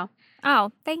up now.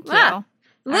 Oh, thank you.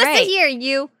 Listen here,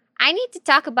 you. I need to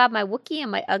talk about my Wookiee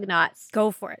and my Ugnaughts. Go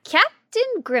for it. Captain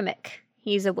Grimmick.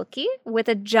 He's a Wookiee with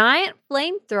a giant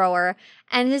flamethrower,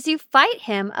 and as you fight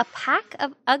him, a pack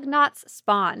of Ugnaughts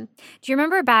spawn. Do you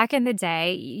remember back in the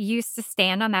day, you used to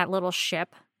stand on that little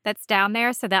ship that's down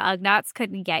there so the Ugnaughts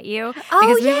couldn't get you?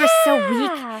 Because we were so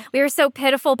weak. We were so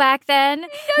pitiful back then.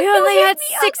 We only had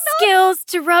 6 skills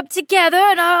to rub together,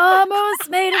 and our armor was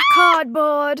made of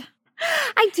cardboard.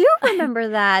 I do remember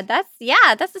that.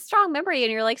 That's a strong memory.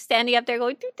 And you're like standing up there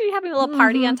going, having a little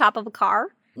party on top of a car.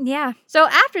 Yeah. So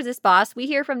after this boss, we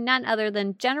hear from none other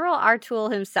than General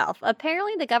Artul himself.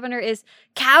 Apparently the governor is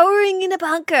cowering in a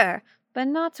bunker. But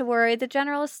not to worry, the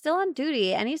general is still on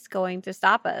duty and he's going to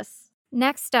stop us.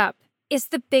 Next up is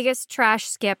the biggest trash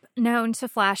skip known to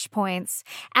Flashpoints.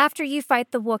 After you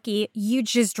fight the Wookiee, you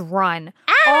just run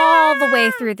all the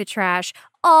way through the trash,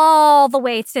 all the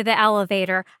way to the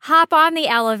elevator, hop on the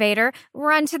elevator,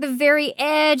 run to the very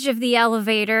edge of the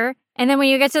elevator, and then when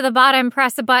you get to the bottom,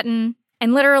 press a button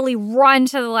and literally run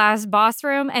to the last boss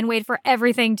room and wait for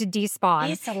everything to despawn.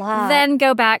 It's a lot. Then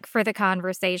go back for the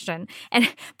conversation. And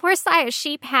poor Saya,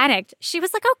 she panicked. She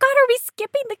was like, oh God, are we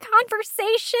skipping the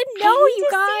conversation? No, you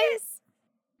guys.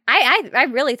 I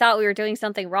really thought we were doing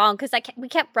something wrong because we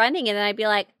kept running and then I'd be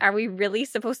like, are we really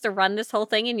supposed to run this whole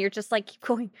thing? And you're just like,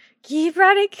 keep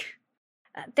running.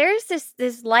 There's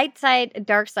this light side,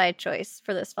 dark side choice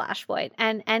for this flashpoint.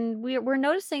 And we're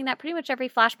noticing that pretty much every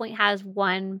flashpoint has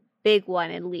one big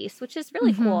one at least, which is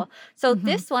really cool. So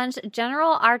this one's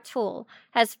General Artul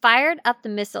has fired up the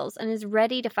missiles and is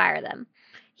ready to fire them.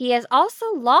 He has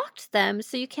also locked them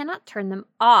so you cannot turn them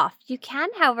off. You can,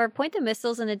 however, point the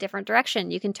missiles in a different direction.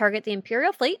 You can target the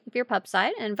Imperial fleet if you're pub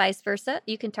side, and vice versa.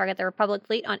 You can target the Republic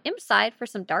fleet on imp side for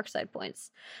some dark side points.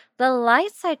 The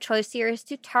light side choice here is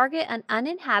to target an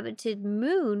uninhabited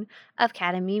moon of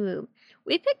Kadamimu.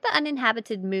 We picked the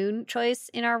uninhabited moon choice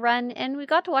in our run, and we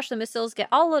got to watch the missiles get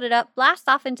all loaded up, blast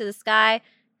off into the sky,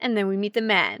 and then we meet the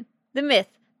man, the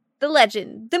myth, the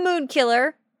legend, the moon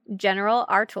killer, General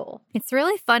Artul. It's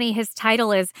really funny. His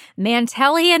title is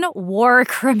Mantelian War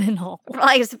Criminal.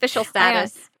 Like his official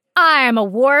status. I am a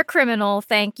war criminal,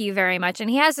 thank you very much. And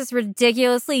he has this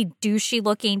ridiculously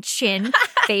douchey-looking chin,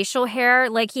 facial hair.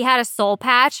 Like he had a soul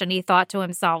patch and he thought to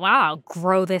himself, wow, I'll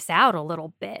grow this out a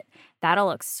little bit. That'll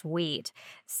look sweet.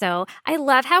 So I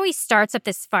love how he starts up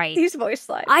this fight. These voice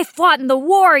lines. I fought in the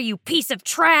war, you piece of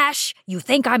trash. You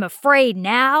think I'm afraid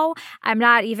now? I'm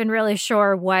not even really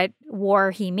sure what war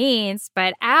he means,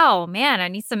 but ow, man, I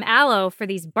need some aloe for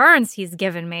these burns he's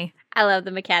given me. I love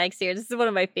the mechanics here. This is one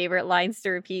of my favorite lines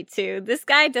to repeat, too. This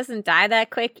guy doesn't die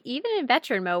that quick, even in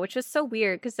veteran mode, which was so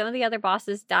weird because some of the other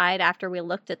bosses died after we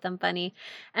looked at them funny.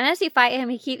 And as you fight him,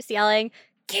 he keeps yelling,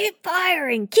 keep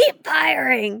firing, keep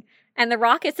firing. And the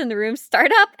rockets in the room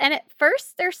start up, and at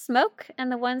first there's smoke, and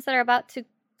the ones that are about to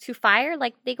fire,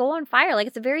 like, they go on fire. Like,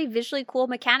 it's a very visually cool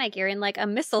mechanic. You're in, like, a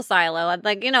missile silo.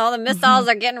 Like, you know, the missiles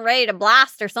are getting ready to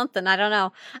blast or something. I don't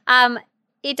know.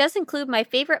 it does include my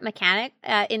favorite mechanic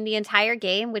in the entire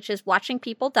game, which is watching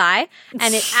people die.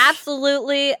 And it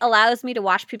absolutely allows me to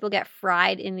watch people get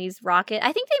fried in these rockets.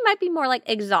 I think they might be more like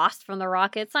exhaust from the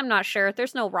rockets. I'm not sure.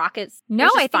 There's no rockets. No,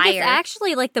 I think fire. It's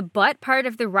actually like the butt part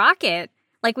of the rocket.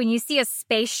 Like when you see a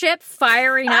spaceship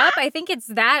firing up, I think it's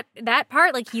that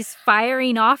part. Like he's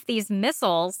firing off these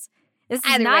missiles. This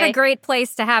is not a great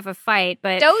place to have a fight,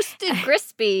 but toasted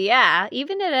crispy, yeah.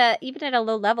 Even at a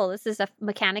low level, this is a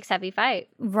mechanics heavy fight.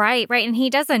 Right. And he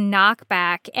does a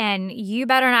knockback, and you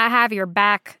better not have your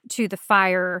back to the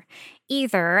fire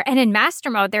either. And in Master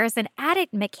Mode, there is an added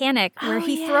mechanic where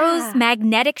he throws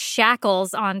magnetic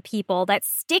shackles on people that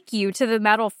stick you to the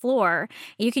metal floor.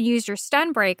 You can use your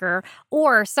stun breaker,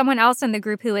 or someone else in the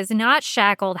group who is not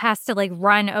shackled has to like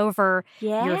run over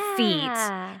your feet.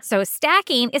 So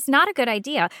stacking is not a good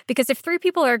idea, because if 3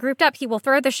 people are grouped up, he will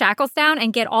throw the shackles down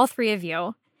and get all 3 of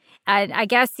you. I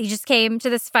guess he just came to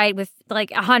this fight with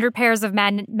like 100 pairs of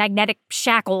magnetic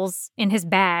shackles in his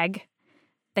bag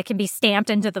that can be stamped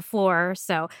into the floor,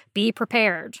 so be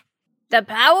prepared. The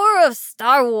power of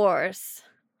Star Wars.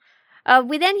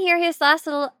 We then hear his last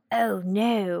little, oh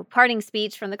no, parting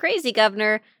speech from the crazy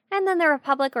governor, and then the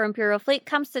Republic or Imperial fleet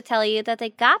comes to tell you that they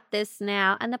got this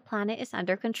now and the planet is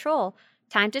under control.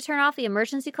 Time to turn off the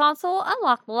emergency console,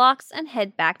 unlock the locks, and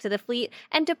head back to the fleet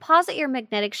and deposit your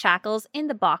magnetic shackles in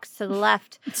the box to the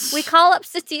left. We call up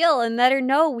SWTOR and let her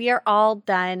know we are all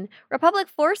done. Republic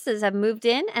forces have moved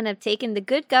in and have taken the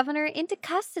good governor into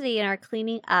custody and are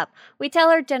cleaning up. We tell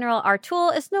her General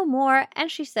Artul is no more,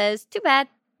 and she says, too bad,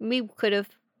 we could have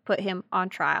put him on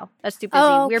trial. That's too busy.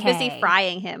 Okay. We're busy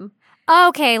frying him.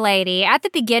 Okay, lady. At the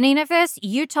beginning of this,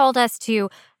 you told us to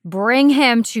bring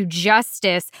him to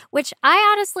justice, which I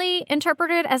honestly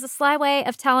interpreted as a sly way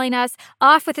of telling us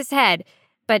off with his head.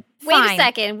 But fine.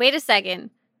 Wait a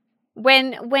second.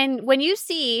 When you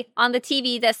see on the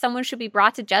TV that someone should be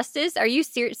brought to justice, are you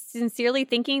sincerely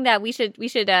thinking that we should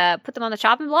put them on the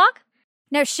chopping block?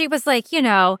 No, she was like,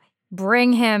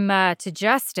 bring him to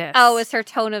justice. Oh, it's her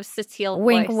tone of SWTOR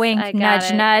wink, voice. wink,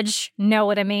 nudge, nudge. Know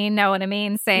what I mean?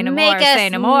 Say no more. Say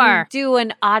no more. more. Do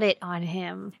an audit on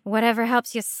him. Whatever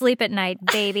helps you sleep at night,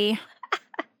 baby.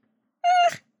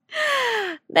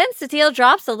 Then SWTOR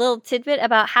drops a little tidbit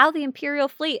about how the Imperial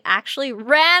fleet actually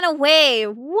ran away.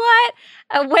 What?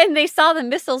 When they saw the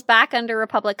missiles back under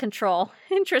Republic control.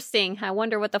 Interesting. I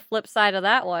wonder what the flip side of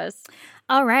that was.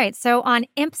 All right, so on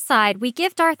Imp's side, we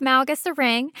give Darth Malgus a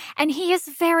ring, and he is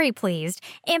very pleased.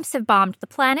 Imps have bombed the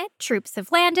planet, troops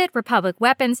have landed, Republic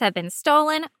weapons have been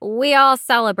stolen. We all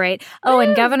celebrate. Oh,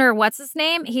 and Governor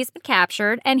What's-His-Name, he's been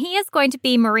captured, and he is going to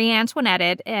be Marie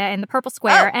Antoinetted in the Purple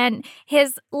Square, and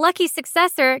his lucky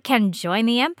successor can join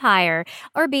the Empire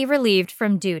or be relieved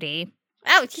from duty.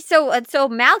 Oh, so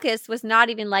Malgus was not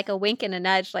even like a wink and a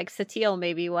nudge like SWTOR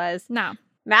maybe was. No.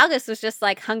 Malgus was just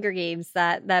like Hunger Games,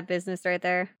 that business right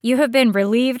there. You have been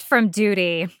relieved from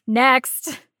duty.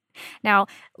 Next. Now,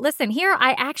 listen, here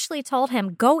I actually told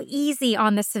him, go easy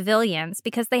on the civilians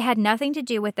because they had nothing to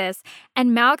do with this.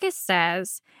 And Malgus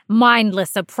says,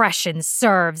 mindless oppression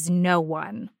serves no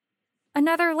one.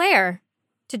 Another layer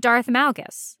to Darth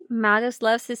Malgus. Malgus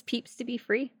loves his peeps to be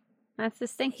free. That's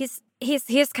his thing.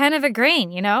 He's kind of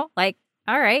agreeing, like,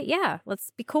 all right, yeah, let's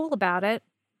be cool about it.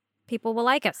 People will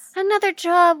like us. Another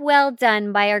job well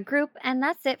done by our group, and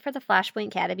that's it for the Flashpoint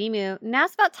Academy Moo. Now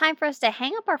it's about time for us to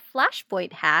hang up our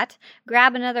Flashpoint hat,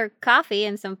 grab another coffee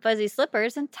and some fuzzy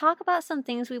slippers, and talk about some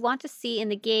things we want to see in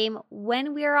the game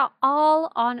when we are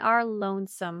all on our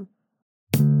lonesome.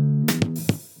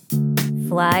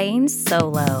 Flying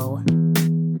solo.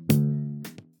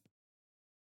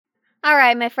 All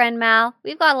right, my friend Mal,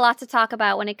 we've got a lot to talk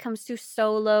about when it comes to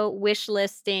solo wish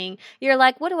listing. You're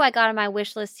like, what do I got on my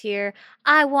wish list here?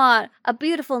 I want a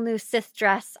beautiful new Sith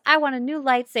dress. I want a new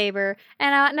lightsaber.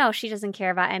 And no, she doesn't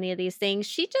care about any of these things.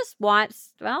 She just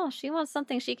wants, she wants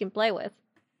something she can play with.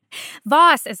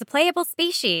 Voss is a playable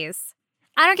species.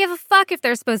 I don't give a fuck if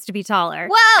they're supposed to be taller.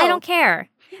 Whoa! I don't care.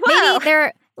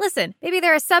 Whoa! Maybe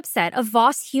they're a subset of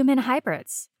Voss human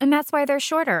hybrids, and that's why they're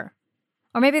shorter.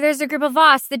 Or maybe there's a group of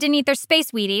Voss that didn't eat their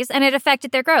space Wheaties and it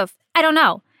affected their growth. I don't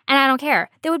know. And I don't care.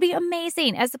 They would be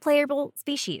amazing as a playable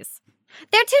species.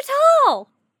 They're too tall!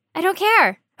 I don't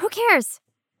care. Who cares?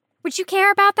 Would you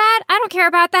care about that? I don't care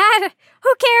about that.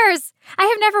 Who cares? I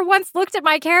have never once looked at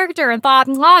my character and thought,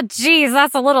 oh, geez,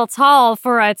 that's a little tall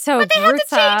for a Togruta. But they had to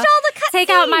change all the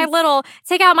cutscenes.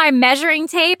 Take out my measuring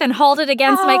tape and hold it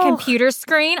against my computer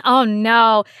screen. Oh,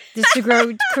 no. This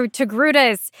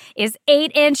Togruta is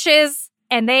 8 inches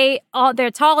and their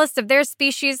tallest of their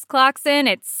species clocks in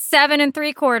at 7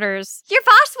 3/4. Your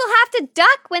fox will have to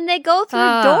duck when they go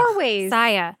through doorways.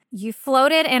 Saya, you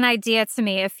floated an idea to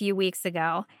me a few weeks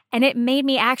ago, and it made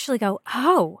me actually go,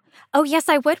 oh, yes,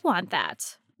 I would want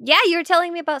that. Yeah, you were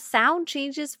telling me about sound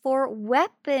changes for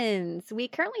weapons. We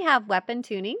currently have weapon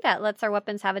tuning that lets our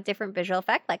weapons have a different visual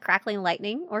effect, like crackling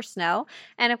lightning or snow.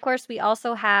 And of course, we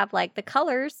also have like the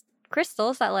colors,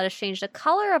 crystals that let us change the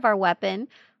color of our weapon.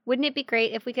 Wouldn't it be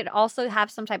great if we could also have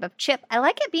some type of chip? I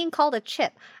like it being called a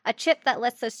chip that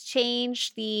lets us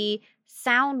change the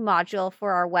sound module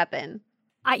for our weapon.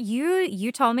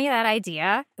 You told me that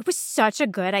idea. It was such a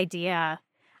good idea.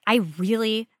 I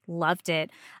really loved it.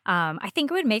 I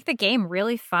think it would make the game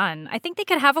really fun. I think they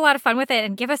could have a lot of fun with it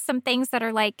and give us some things that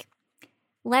are like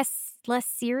less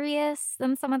serious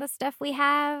than some of the stuff we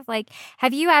have. Like,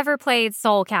 have you ever played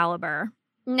Soul Calibur?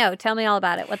 No, tell me all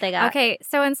about it, what they got. Okay,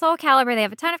 so in Soul Calibur, they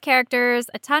have a ton of characters,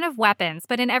 a ton of weapons,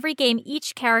 but in every game,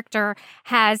 each character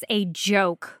has a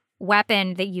joke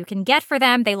weapon that you can get for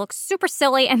them. They look super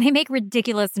silly and they make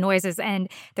ridiculous noises. And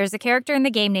there's a character in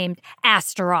the game named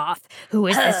Astaroth, who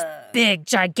is this big,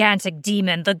 gigantic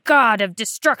demon, the god of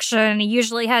destruction. He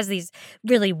usually has these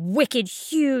really wicked,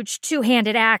 huge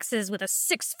two-handed axes with a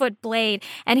 6-foot blade.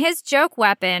 And his joke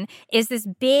weapon is this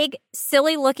big,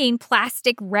 silly-looking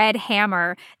plastic red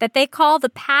hammer that they call the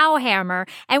POW hammer.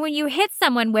 And when you hit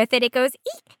someone with it, it goes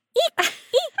eek, eek, eek,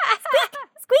 squeak,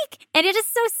 squeak. And it is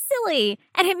so silly.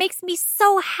 And it makes me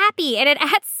so happy. And it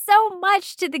adds so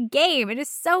much to the game. It is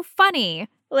so funny.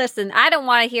 Listen, I don't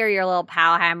want to hear your little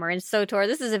POW hammer in SWTOR.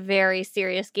 This is a very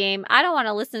serious game. I don't want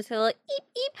to listen to like eep,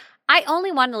 eep. I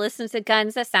only want to listen to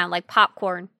guns that sound like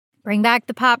popcorn. Bring back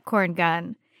the popcorn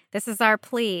gun. This is our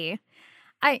plea.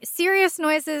 Serious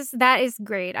noises, that is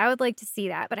great. I would like to see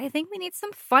that. But I think we need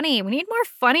we need more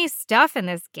funny stuff in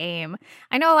this game.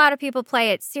 I know a lot of people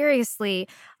play it seriously.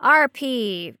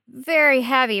 RP, very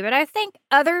heavy. But I think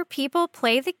other people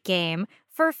play the game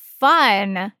for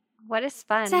fun. What is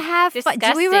fun? To have fun.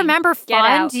 Do we remember fun? Get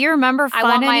out. Do you remember fun I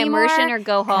want my anymore? immersion or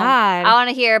go home. God. I want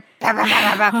to hear,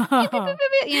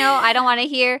 you know, I don't want to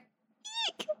hear,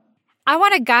 eek. I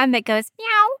want a gun that goes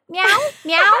meow, meow,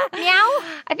 meow, meow.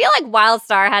 I feel like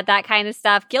WildStar had that kind of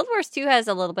stuff. Guild Wars 2 has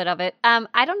a little bit of it.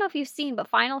 I don't know if you've seen, but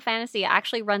Final Fantasy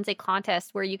actually runs a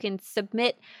contest where you can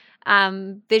submit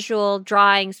visual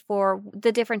drawings for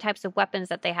the different types of weapons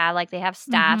that they have. Like they have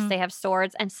staffs, they have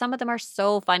swords, and some of them are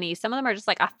so funny. Some of them are just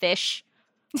like a fish.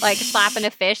 Like slapping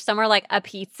a fish, some are like a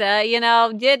pizza, you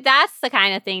know? That's the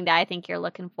kind of thing that I think you're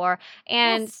looking for.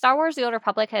 And yes. Star Wars The Old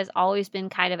Republic has always been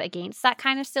kind of against that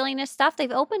kind of silliness stuff. They've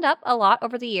opened up a lot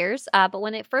over the years, but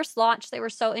when it first launched, they were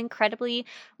so incredibly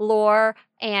lore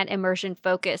and immersion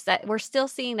focused that we're still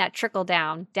seeing that trickle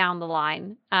down the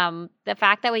line. The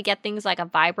fact that we get things like a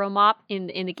vibromop in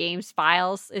the game's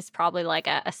files is probably like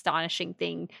a astonishing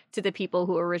thing to the people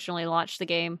who originally launched the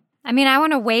game. I mean, I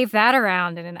want to wave that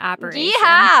around in an operation.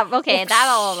 Yeah, okay,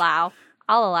 that'll allow.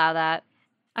 I'll allow that.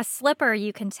 A slipper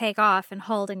you can take off and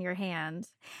hold in your hand.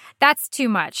 That's too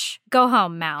much. Go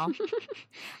home, Mel.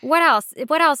 What else?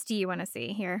 What else do you want to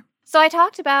see here? So I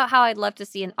talked about how I'd love to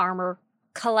see an armor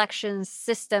collection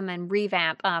system and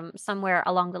revamp somewhere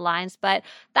along the lines, but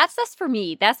that's just for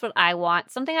me. That's what I want.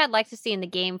 Something I'd like to see in the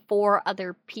game for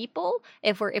other people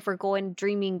if we're going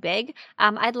dreaming big.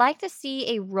 I'd like to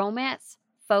see a romance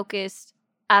focused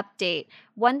update.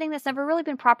 One thing that's never really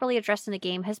been properly addressed in the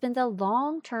game has been the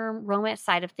long-term romance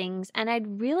side of things, and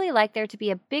I'd really like there to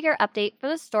be a bigger update for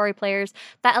the story players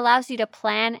that allows you to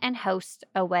plan and host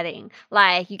a wedding.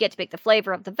 Like, you get to pick the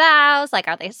flavor of the vows, like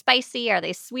are they spicy, are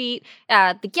they sweet,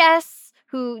 the guests,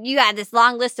 who you had this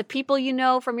long list of people you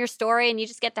know from your story, and you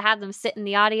just get to have them sit in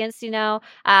the audience, you know,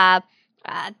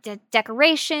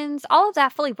 decorations, all of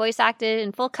that fully voice acted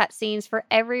and full cutscenes for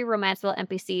every romanceable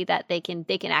NPC that they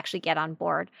can actually get on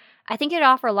board. I think it'd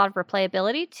offer a lot of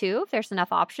replayability too if there's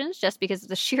enough options, just because of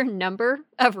the sheer number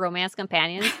of romance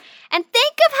companions. And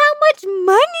think of how much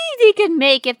money they could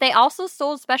make if they also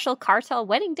sold special cartel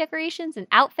wedding decorations and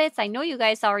outfits. I know you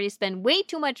guys already spend way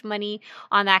too much money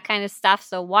on that kind of stuff,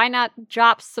 so why not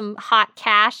drop some hot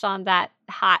cash on that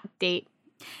hot date?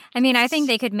 I mean, I think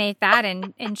they could make that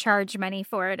and charge money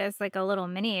for it as like a little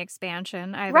mini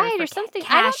expansion, either right, for or something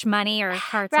cash money or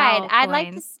cartel right. coins I'd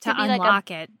like to be unlock like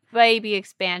it. Baby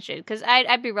expansion, because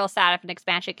I'd be real sad if an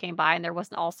expansion came by and there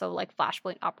wasn't also like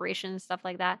Flashpoint operations, stuff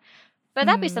like that. But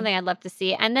that'd be something I'd love to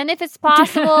see. And then if it's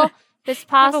possible,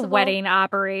 a wedding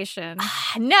operation.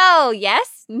 No,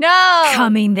 yes, no.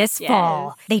 Coming this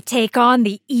fall, they take on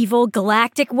the evil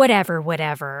galactic whatever.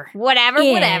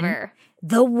 Whatever.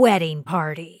 The Wedding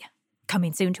Party.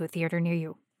 Coming soon to a theater near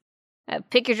you.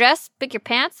 Pick your dress, pick your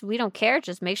pants. We don't care.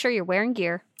 Just make sure you're wearing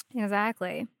gear.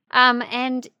 Exactly.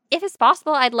 And if it's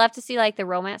possible, I'd love to see like the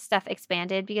romance stuff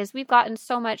expanded because we've gotten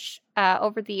so much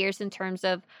over the years in terms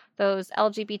of those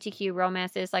LGBTQ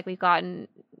romances. Like we've gotten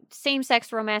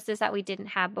same-sex romances that we didn't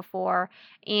have before.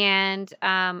 And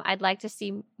I'd like to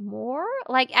see more.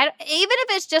 Like even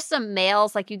if it's just some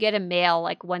males, like you get a male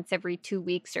like once every 2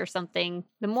 weeks or something.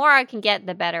 The more I can get,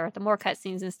 the better. The more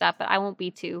cutscenes and stuff. But I won't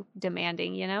be too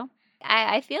demanding, you know?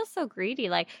 I feel so greedy,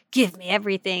 like, give me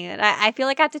everything. And I feel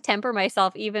like I have to temper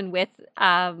myself even with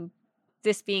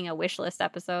this being a wish list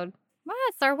episode. Well,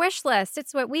 it's our wish list.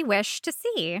 It's what we wish to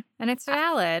see, and it's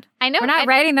valid. I know. We're not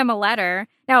writing them a letter.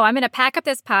 No, I'm going to pack up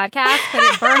this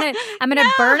podcast, burn it. I'm going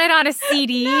to burn it on a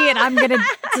CD, and I'm going to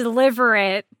deliver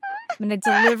it. I'm going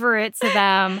to deliver it to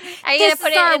them. Are you going to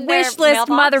put it in our wish list,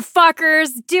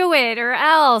 motherfuckers. Do it, or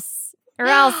else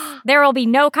there will be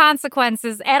no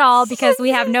consequences at all because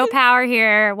we have no power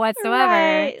here whatsoever.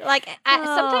 Right. Like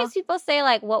sometimes people say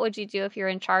like, what would you do if you're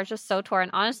in charge of SWTOR?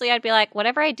 And honestly, I'd be like,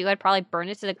 whatever I do, I'd probably burn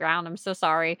it to the ground. I'm so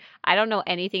sorry. I don't know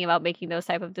anything about making those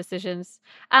type of decisions.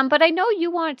 But I know you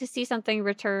wanted to see something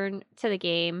return to the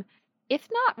game, if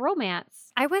not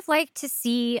romance. I would like to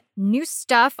see new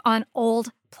stuff on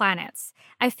old planets.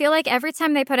 I feel like every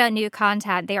time they put out new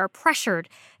content, they are pressured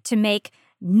to make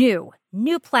new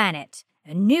planet,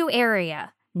 a new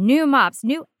area, new mobs,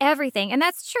 new everything. And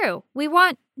that's true. We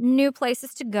want new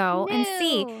places to go and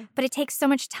see, but it takes so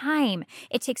much time.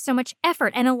 It takes so much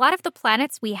effort. And a lot of the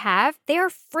planets we have, they are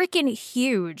freaking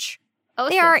huge. Oh,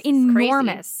 they are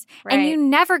enormous. Right. And you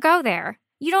never go there.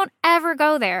 You don't ever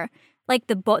go there. Like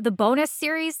the bonus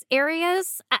series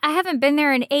areas, I haven't been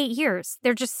there in 8 years.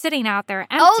 They're just sitting out there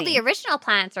empty. Oh, the original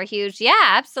planets are huge. Yeah,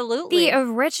 absolutely. The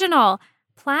original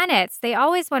planets. They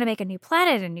always want to make a new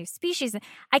planet, a new species.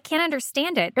 I can't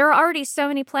understand it. There are already so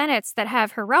many planets that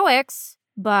have heroics,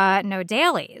 but no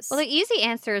dailies. Well, the easy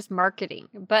answer is marketing.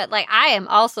 But like I am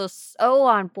also so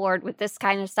on board with this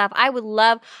kind of stuff. I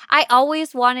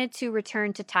always wanted to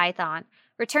return to Tython.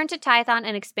 Return to Tython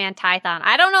and expand Tython.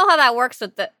 I don't know how that works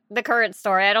with the current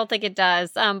story. I don't think it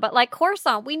does. But like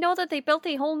Coruscant, we know that they built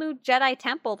a whole new Jedi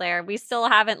temple there. We still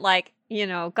haven't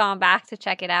gone back to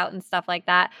check it out and stuff like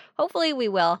that. Hopefully we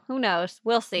will. Who knows?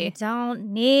 We'll see. You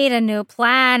don't need a new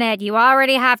planet. You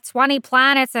already have 20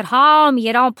 planets at home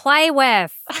you don't play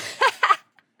with.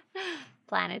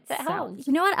 Planets at home.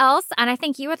 You know what else? And I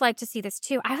think you would like to see this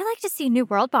too. I would like to see new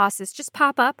world bosses just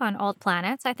pop up on old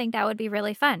planets. I think that would be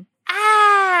really fun.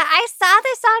 I saw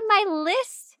this on my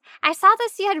list. I saw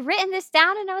this, you had written this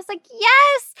down, and I was like,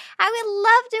 yes, I would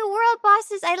love new world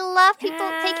bosses. I love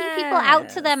taking people out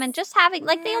to them and just having,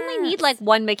 like, they only need, like,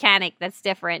 one mechanic that's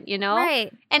different, you know?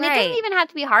 Right. And it doesn't even have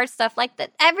to be hard stuff. Like,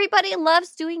 everybody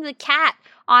loves doing the cat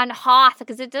on Hoth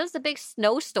because it does the big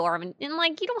snowstorm. And,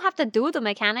 like, you don't have to do the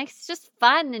mechanics. It's just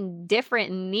fun and different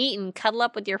and neat and cuddle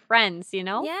up with your friends, you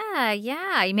know?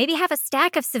 Yeah. You maybe have a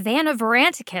stack of Savannah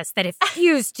Veranticus that have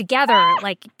fused together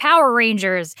like Power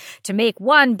Rangers to make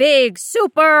one big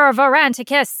super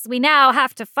Veranticus we now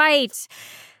have to fight.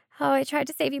 Oh, I tried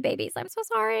to save you babies. I'm so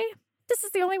sorry. This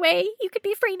is the only way you could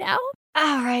be free now.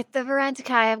 All right, the Verantici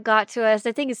have got to us.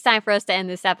 I think it's time for us to end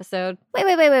this episode.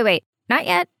 Wait. Not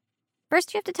yet.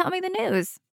 First, you have to tell me the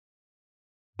news.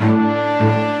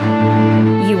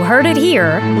 You heard it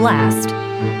here last.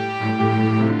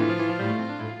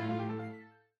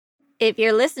 If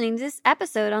you're listening to this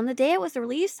episode on the day it was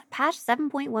released, patch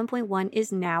 7.1.1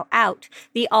 is now out.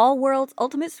 The All Worlds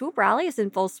Ultimate Swoop Rally is in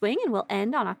full swing and will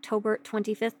end on October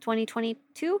 25th,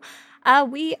 2022.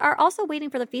 We are also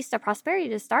waiting for the Feast of Prosperity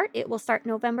to start. It will start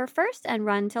November 1st and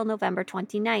run till November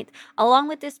 29th. Along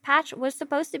with this patch was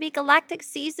supposed to be Galactic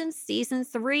Season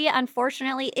 3.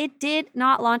 Unfortunately, it did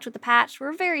not launch with the patch.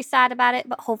 We're very sad about it,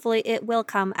 but hopefully it will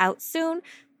come out soon.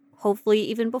 Hopefully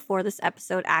even before this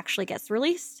episode actually gets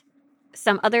released.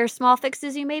 Some other small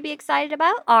fixes you may be excited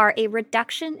about are a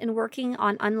reduction in working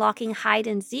on unlocking hide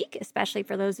and seek, especially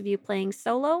for those of you playing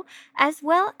solo, as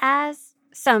well as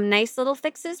some nice little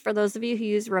fixes for those of you who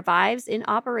use revives in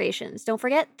operations. Don't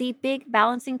forget, the big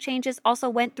balancing changes also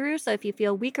went through, so if you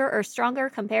feel weaker or stronger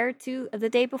compared to the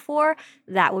day before,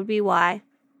 that would be why.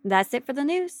 That's it for the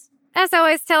news. As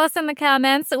always, tell us in the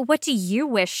comments, what do you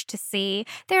wish to see?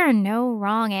 There are no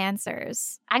wrong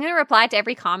answers. I'm going to reply to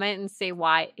every comment and say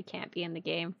why it can't be in the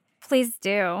game. Please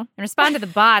do. And respond to the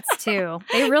bots, too.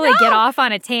 They really get off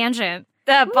on a tangent.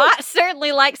 The bot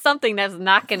certainly likes something that's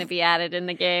not going to be added in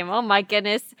the game. Oh, my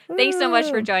goodness. Thanks so much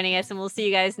for joining us, and we'll see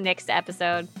you guys next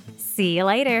episode. See you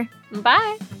later.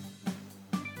 Bye.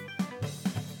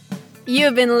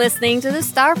 You've been listening to the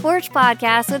Star Forge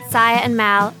podcast with Saya and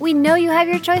Mal. We know you have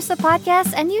your choice of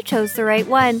podcasts, and you chose the right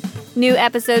one. New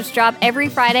episodes drop every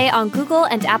Friday on Google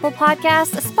and Apple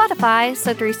Podcasts, Spotify,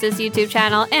 SWTOR's YouTube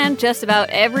channel, and just about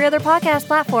every other podcast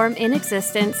platform in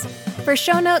existence. For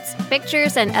show notes,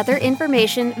 pictures, and other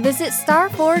information, visit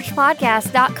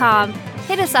starforgepodcast.com.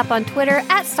 Hit us up on Twitter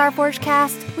at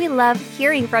StarForgeCast. We love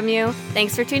hearing from you.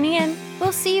 Thanks for tuning in.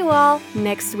 We'll see you all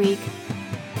next week.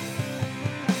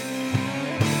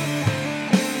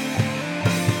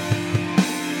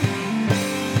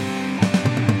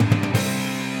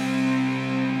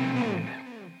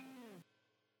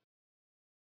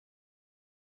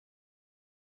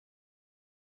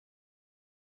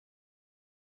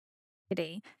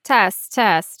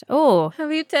 Test. Oh,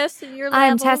 Have you tested your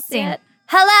I'm levels testing. yet?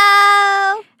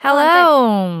 Hello!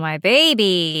 Hello, my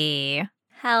baby.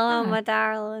 Hello, my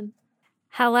darling.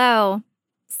 Hello,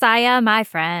 Saya, my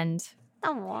friend.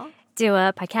 Aw. Do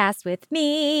a podcast with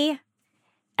me.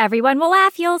 Everyone will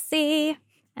laugh, you'll see.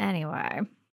 Anyway.